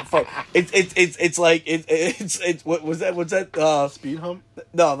forming. It's what was that? What's that? speed hump.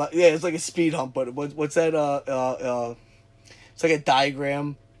 No, it's like a speed hump. But what's that? It's like a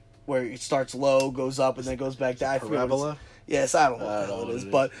diagram where it starts low, goes up, and then goes back down. Parabola. Yes, I don't know what the hell it is,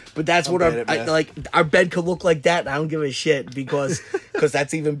 but that's what our bed could look like that. And I don't give a shit because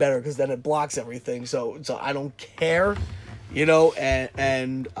that's even better because then it blocks everything. So I don't care,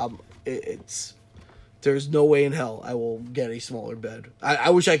 and it's There's no way in hell I will get a smaller bed. I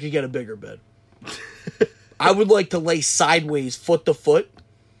wish I could get a bigger bed. I would like to lay sideways, foot to foot,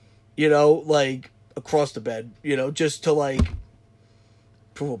 you know, like across the bed, you know, just to like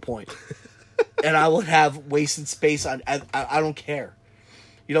prove a point. And I would have wasted space on. I don't care,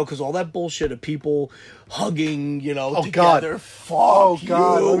 you know, because all that bullshit of people hugging, you know, together. God. Fuck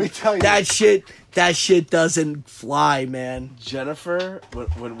God, you. let me tell you. That shit doesn't fly, man. Jennifer,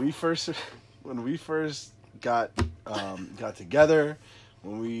 when we first got together,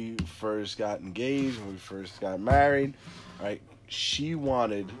 when we first got engaged, when we first got married, right? She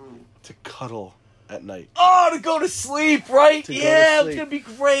wanted to cuddle at night. Oh, to go to sleep, right? Yeah, it's gonna be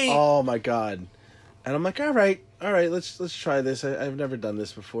great. Oh my God. And I'm like, all right, let's try this. I've never done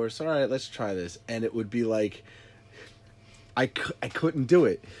this before, so all right, let's try this. And it would be like, I couldn't do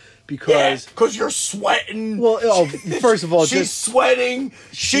it because you're sweating. Well, first of all, she's sweating.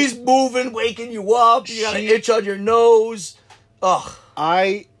 She's moving, waking you up. You got an itch on your nose. Ugh.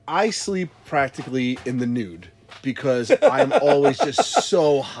 I sleep practically in the nude because I'm always just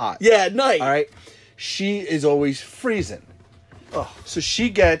so hot. Yeah, at night. All right. She is always freezing. Oh, so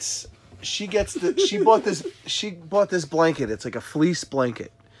she bought this blanket. It's like a fleece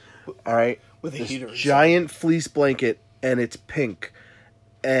blanket. All right, with a heater. Giant fleece blanket, and it's pink,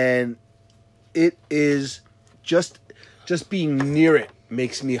 and it is just being near it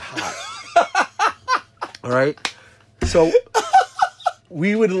makes me hot. All right, so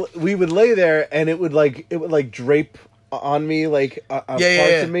we would lay there, and it would drape on me like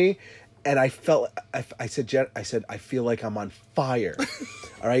parts of me. And I felt, I said, I feel like I'm on fire.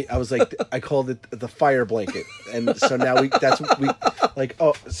 All right. I was like, I called it the fire blanket. And so now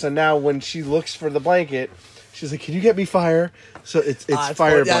so now when she looks for the blanket, she's like, can you get me fire? So it's fire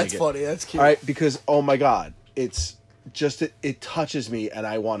funny. blanket. That's funny. That's cute. All right. Because, oh my God, it's just, it touches me and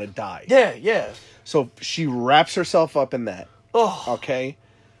I want to die. Yeah. Yeah. So she wraps herself up in that. Oh. Okay.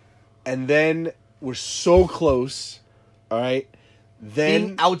 And then we're so close. All right. Then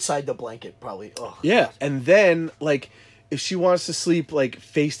being outside the blanket, probably. Ugh. Yeah, and then like if she wants to sleep like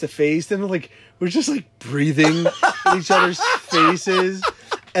face to face, then like we're just like breathing in each other's faces,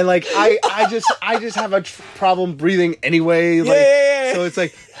 and like I just have a problem breathing anyway. Like so it's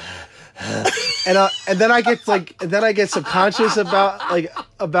like, and then I get subconscious about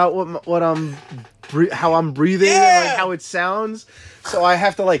what I'm how I'm breathing and like how it sounds. So I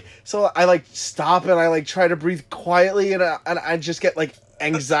have to I stop and I try to breathe quietly and I just get like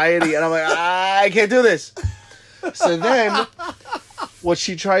anxiety and I'm like, I can't do this. So then what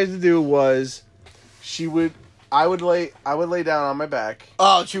she tried to do was I would lay down on my back.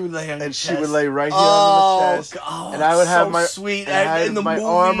 Oh, she would lay on your and chest. she would lay right here on the chest. God, and I would have my sweet. And I had in the my movies.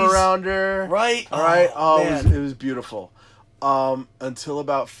 arm around her. Right? All right. Oh, man. it was beautiful. Until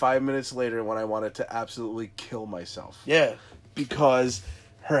about 5 minutes later when I wanted to absolutely kill myself. Yeah. Because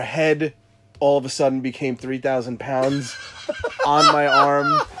her head all of a sudden became 3,000 pounds on my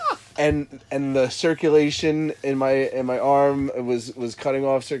arm, and the circulation in my arm was cutting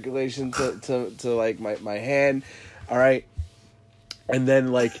off circulation to like my hand. All right, and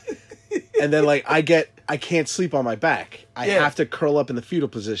then I can't sleep on my back. I have to curl up in the fetal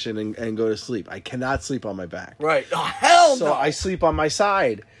position and go to sleep. I cannot sleep on my back. Right. Oh, hell no. So I sleep on my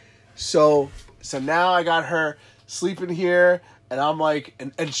side. So now I got her sleeping here, and I'm like,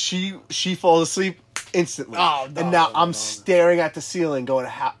 and she falls asleep instantly. Oh, no, and now no, I'm staring at the ceiling, going,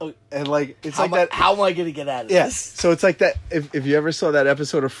 how? And like it's how like that. How am I gonna get out of this? this? So it's like that. If you ever saw that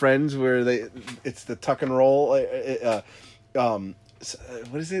episode of Friends where it's the tuck and roll. What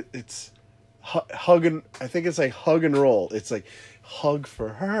is it? It's hug and I think it's like hug and roll. It's like hug for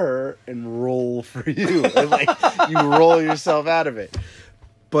her and roll for you, and like you roll yourself out of it.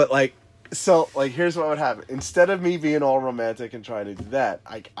 But like. So, like, here's what would happen. Instead of me being all romantic and trying to do that,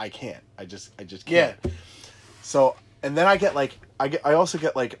 I can't. I just can't. Yeah. So, and then I also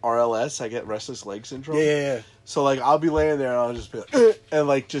get, like, RLS. I get restless leg syndrome. Yeah. So, like, I'll be laying there and I'll just be like, and,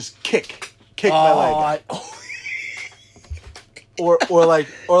 like, just kick my leg out. Or like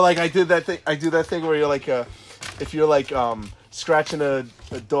I do that thing where you're like, if you're, like, scratching a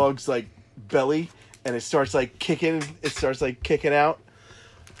dog's, like, belly and it starts, like, kicking out.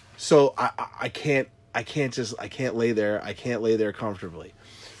 So I can't lay there. I can't lay there comfortably.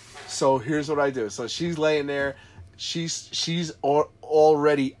 So here's what I do. So she's laying there. She's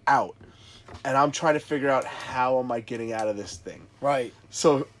already out, and I'm trying to figure out how am I getting out of this thing. Right.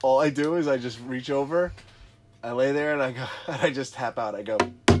 So all I do is I just reach over, I lay there, and I just tap out. I go,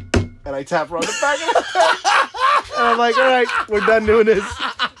 and I tap her on the back of the head, and I'm like, all right, we're done doing this.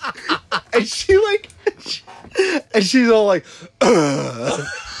 And she's all like, ugh.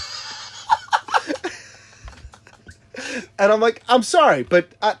 And I'm like, I'm sorry, but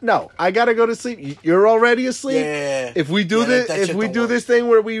no, I gotta go to sleep. You're already asleep. Yeah. If we do Yeah, this, that if shit we don't do work. this thing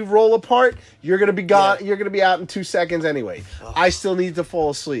where we roll apart, you're gonna be gone. Yeah. You're gonna be out in 2 seconds anyway. I still need to fall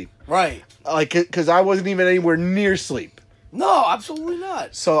asleep, Right. like because I wasn't even anywhere near sleep. No, absolutely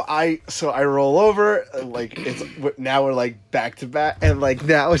not. So I roll over, like now we're like back to back, and like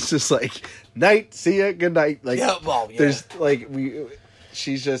now it's just like night, see ya, good night. Like Yeah, well, yeah. there's like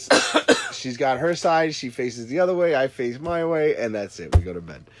she's just she's got her side, she faces the other way, I face my way, and that's it. We go to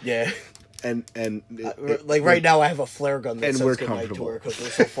bed, Yeah. and Like right now, I have a flare gun that and says we're good night to comfortable. her because we're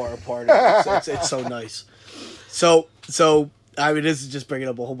so far apart. It's so nice. So I mean, this is just bringing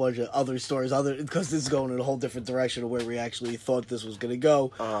up a whole bunch of other stories, because this is going in a whole different direction of where we actually thought this was going to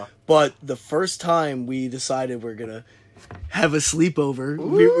go. But the first time we decided we're gonna have a sleepover,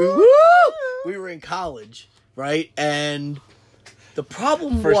 we were in college, right? And the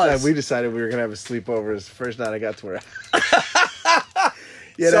problem First was night we decided we were gonna have a sleepover is the first night I got to her.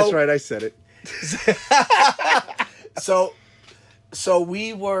 Yeah, So- that's right. I said it. So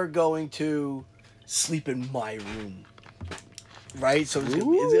we were going to sleep in my room, right? So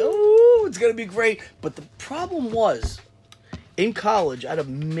it's gonna be great. But the problem was, in college, I had a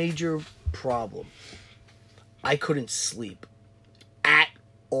major problem. I couldn't sleep at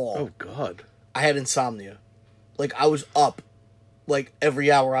all. Oh God. I had insomnia. Like, I was up like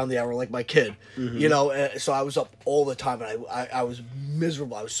every hour on the hour, like my kid, you know. So I was up all the time, and I was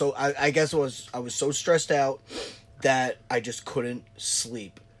miserable. I guess I was so stressed out that I just couldn't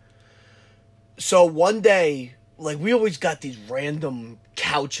sleep. So one day, like, we always got these random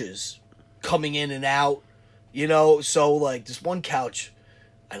couches coming in and out, you know. So like this one couch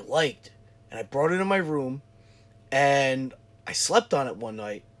I liked, and I brought it in my room, and I slept on it one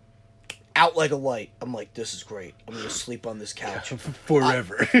night. Out like a light. I'm like, this is great. I'm gonna sleep on this couch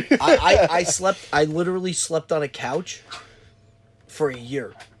Forever. I literally slept on a couch for a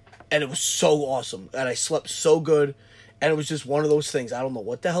year, and it was so awesome, and I slept so good, and it was just one of those things. I don't know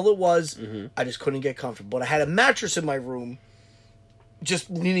what the hell it was. I just couldn't get comfortable. But I had a mattress in my room, just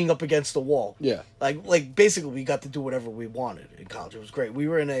leaning up against the wall. Yeah. Like basically, we got to do whatever we wanted in college. It was great. We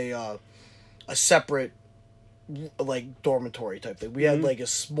were in a separate, like, dormitory type thing. We had like a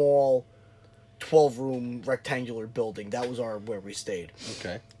small 12-room rectangular building. That was where we stayed.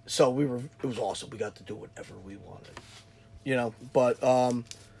 Okay. So it was awesome. We got to do whatever we wanted, you know. But I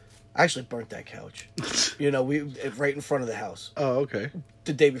actually burnt that couch, you know, right in front of the house Oh, okay.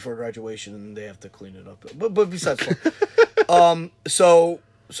 the day before graduation, and they have to clean it up. But besides, so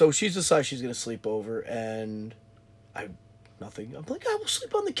she decides she's gonna sleep over, and nothing. I'm like, I will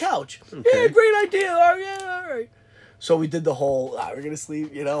sleep on the couch. Okay. Yeah, great idea. Oh, yeah, all right. So we did the whole, we're gonna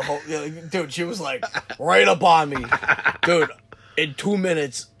sleep, you know, dude, she was like right up on me. Dude, in 2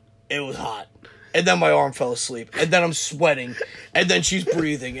 minutes, it was hot. And then my arm fell asleep. And then I'm sweating. And then she's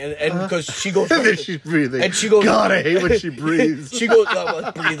breathing. And because she goes... And then she's breathing. And she goes... God, I hate when she breathes. She goes,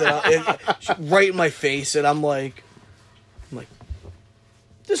 breathing out, right in my face. And I'm like,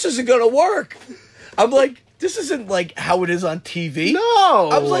 this isn't gonna work. I'm like, this isn't like how it is on TV. No.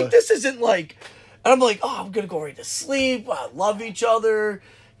 I was like, this isn't like... And I'm like, I'm gonna go right to sleep. I love each other,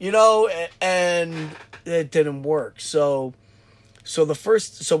 you know, and it didn't work. So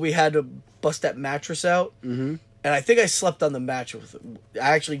we had to bust that mattress out, and I think I slept on the mattress. I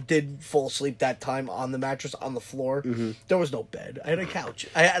actually did fall asleep that time on the mattress on the floor. There was no bed. I had a couch.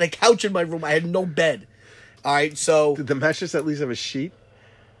 I had a couch in my room. I had no bed. All right, so Did the mattress at least have a sheet?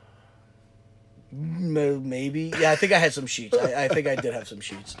 maybe, yeah, I think I had some sheets. I think I did have some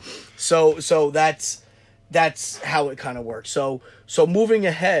sheets. So that's how it kind of works. So moving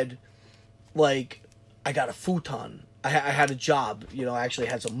ahead, like, I got a futon. I had a job, you know. I actually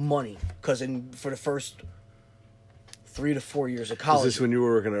had some money because for the first 3 to 4 years of college. Is this when you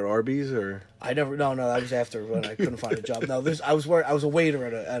were working at Arby's or? I never. No, that was after when I couldn't find a job. No, I was a waiter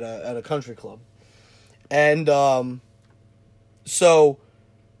at a country club, and so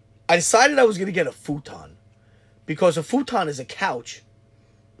I decided I was going to get a futon because a futon is a couch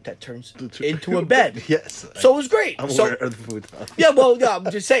that turns into a bed. Yes. So it was great. I'm So aware of the futon. yeah, well, yeah,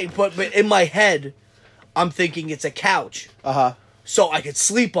 I'm just saying. But in my head, I'm thinking it's a couch, so I could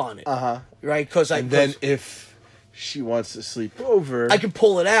sleep on it, right? Because And then if she wants to sleep over, I can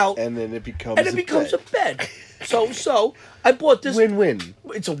pull it out, and then it becomes a bed. So I bought this. Win-win.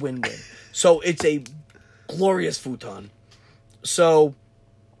 It's a win-win. So it's a glorious futon. So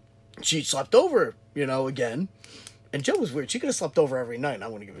she slept over, you know, again. And Jill was weird. She could have slept over every night. And I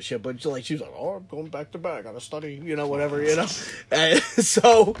wouldn't give a shit. But she was like, I'm going back to back. I gotta study, you know, whatever, you know. And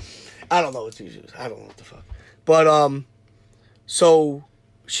so I don't know what I don't know what the fuck. But so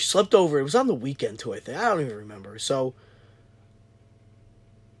she slept over. It was on the weekend too, I think. I don't even remember. So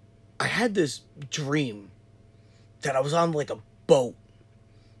had this dream that I was on like a boat,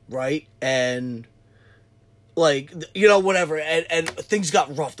 right? And like, you know, whatever. And things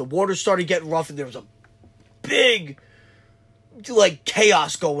got rough. The water started getting rough, and there was a big, like,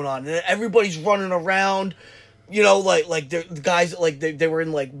 chaos going on. And everybody's running around, you know, like the guys, like, they were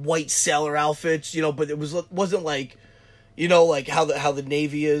in, like, white sailor outfits, you know, but wasn't like, you know, like how the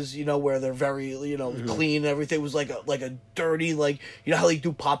Navy is, you know, where they're very, you know, clean and everything. It was like a dirty, like, you know how they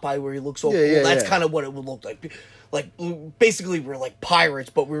do Popeye where he looks so cool? That's kind of what it would look like. Like, basically, we're like pirates,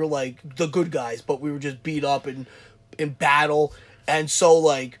 but we were like the good guys, but we were just beat up in battle. And so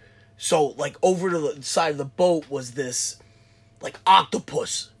over to the side of the boat was this, like,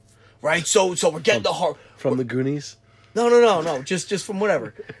 octopus, right? So we're getting from the Goonies? No, just from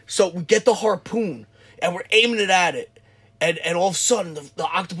whatever. So we get the harpoon, and we're aiming it at it. And all of a sudden, the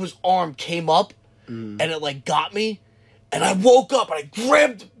octopus arm came up, and it, like, got me. And I woke up, and I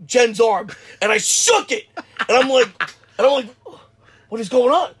grabbed Jen's arm, and I shook it. And I'm like, what is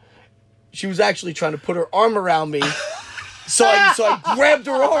going on? She was actually trying to put her arm around me. So I grabbed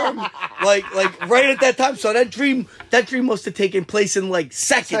her arm, like right at that time. So that dream must have taken place in, like,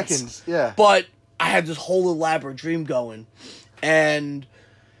 seconds. Yeah. But I had this whole elaborate dream going. And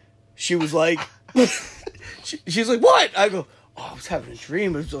she was like... She's like, what? I go, oh, I was having a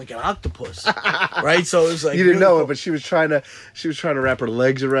dream. It was like an octopus, right? So it was like, you didn't know it, but she was trying to wrap her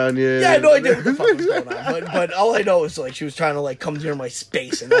legs around you. Yeah, no idea what the fuck was going on. But all I know is, like, she was trying to, like, come near my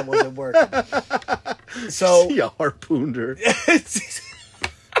space, and that wasn't working. So you harpooned her.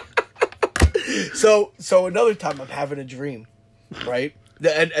 So another time I'm having a dream, right?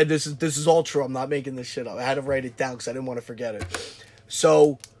 And this is all true. I'm not making this shit up. I had to write it down because I didn't want to forget it.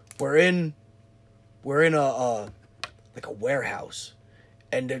 So we're in a like a warehouse,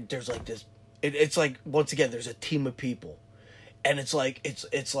 and there's like this. It's like, once again, there's a team of people, and it's like a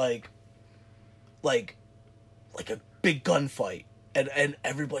big gunfight, and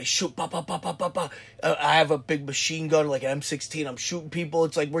everybody shoot, ba ba ba ba ba ba. I have a big machine gun, like an M16. I'm shooting people.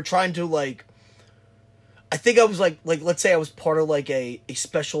 It's like we're trying to, like. I think I was like let's say I was part of, like, a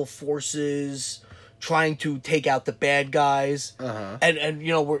special forces trying to take out the bad guys. And you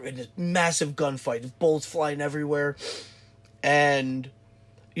know, we're in this massive gunfight. There's bullets flying everywhere. And,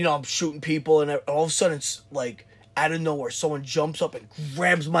 you know, I'm shooting people, and all of a sudden, it's like, out of nowhere, someone jumps up and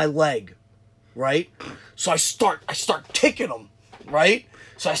grabs my leg, right? So I start kicking him, right?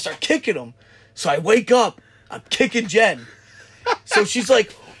 So I start kicking him. So I wake up, I'm kicking Jen. So she's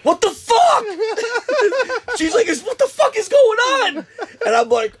like, what the fuck? She's like, what the fuck is going on? And I'm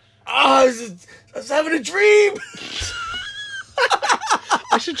like, I was having a dream.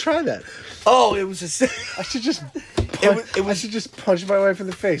 I should try that. Oh, it was I should just... I should just punch my wife in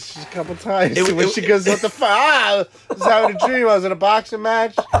the face just a couple times. When she goes, what the fuck? I was having a dream. I was in a boxing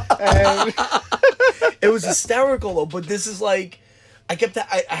match. And... It was hysterical, though. But this is like... I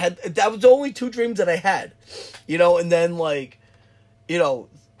had... That was the only 2 dreams that I had. You know, and then, like... You know...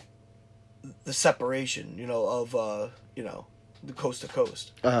 The separation, you know, of... you know... The coast to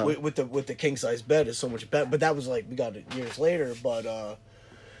coast. With the king-size bed is so much better. But that was, like... We got it years later. But,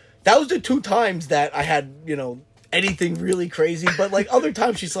 that was the 2 times that I had, you know... anything really crazy, but, like, other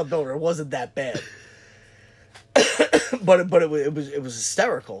times she slept over, it wasn't that bad. but it was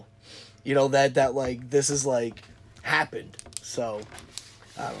hysterical, you know, that like this is like happened. So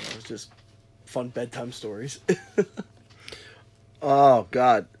I don't know, it's just fun bedtime stories. Oh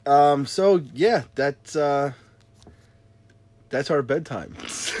God. So yeah, that's our bedtime.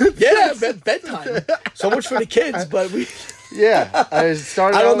 Yeah, bedtime. So much for the kids, but we. Yeah, I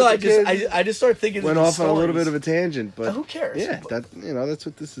started. I don't know. I just started thinking. Went off on a little bit of a tangent, but who cares? Yeah, that's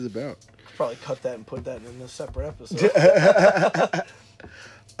what this is about. Could probably cut that and put that in a separate episode.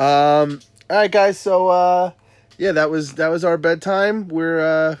 All right, guys. So yeah, that was our bedtime.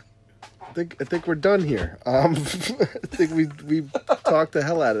 We're I think we're done here. I think we talked the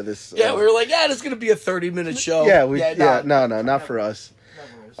hell out of this. Yeah, we were like, this is gonna be a 30-minute show. Yeah, no, not for us.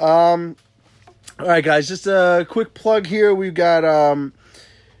 All right, guys, just a quick plug here. We got don't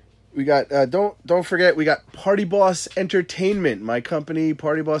forget, we got Party Boss Entertainment, my company,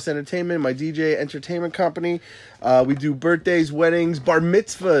 Party Boss Entertainment, my DJ entertainment company. We do birthdays, weddings, bar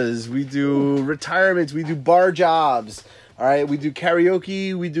mitzvahs, we do retirements, we do bar jobs. All right, we do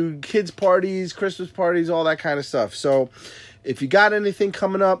karaoke, we do kids parties, Christmas parties, all that kind of stuff. So if you got anything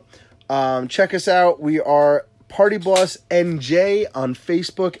coming up, check us out. We are Party Boss NJ on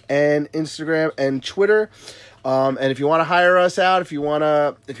Facebook and Instagram and Twitter. And if you want to hire us out, if you want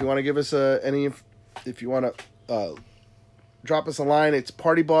to give us if you want to drop us a line, it's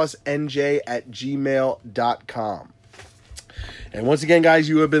partybossnj@gmail.com. And once again, guys,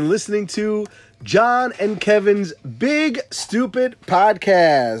 you have been listening to John and Kevin's Big Stupid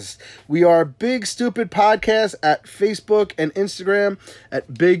Podcast. We are Big Stupid Podcast at Facebook and Instagram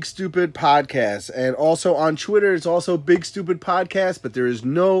at Big Stupid Podcast. And also on Twitter, it's also Big Stupid Podcast, but there is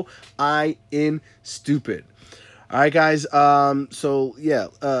no I in stupid. All right, guys.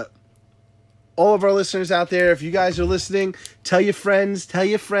 All of our listeners out there, if you guys are listening, tell your friends,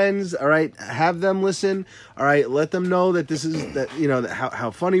 all right, have them listen, all right, let them know that this is, that, you know, that how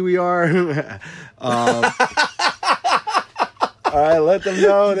funny we are, all right, let them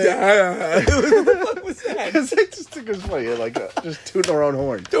know that, What the fuck was that? because I just think it was funny, like, just tooting our own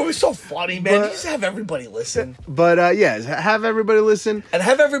horn. It was so funny, man. Just have everybody listen. But, have everybody listen. And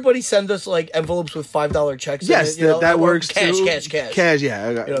have everybody send us, like, envelopes with $5 checks Yes, in it. that works cash, too. Cash. Cash,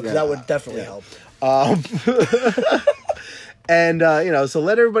 yeah. That would definitely help. And, so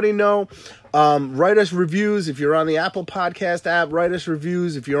let everybody know. Write us reviews. If you're on the Apple Podcast app, write us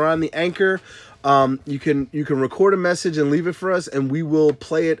reviews. If you're on the Anchor, you can record a message and leave it for us, and we will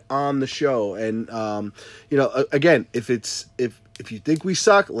play it on the show. And, again, if you think we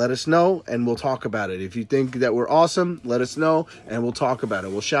suck, let us know, and we'll talk about it. If you think that we're awesome, let us know, and we'll talk about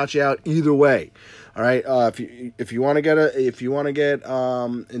it. We'll shout you out either way. All right. If you want to get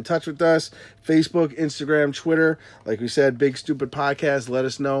in touch with us, Facebook, Instagram, Twitter, like we said, Big Stupid Podcast. Let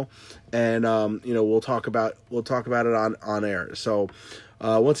us know, and we'll talk about it on air. So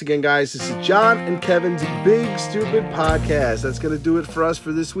once again, guys, this is John and Kevin's Big Stupid Podcast. That's gonna do it for us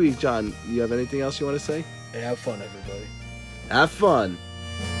for this week. John, you have anything else you want to say? Hey, have fun, everybody. Have fun.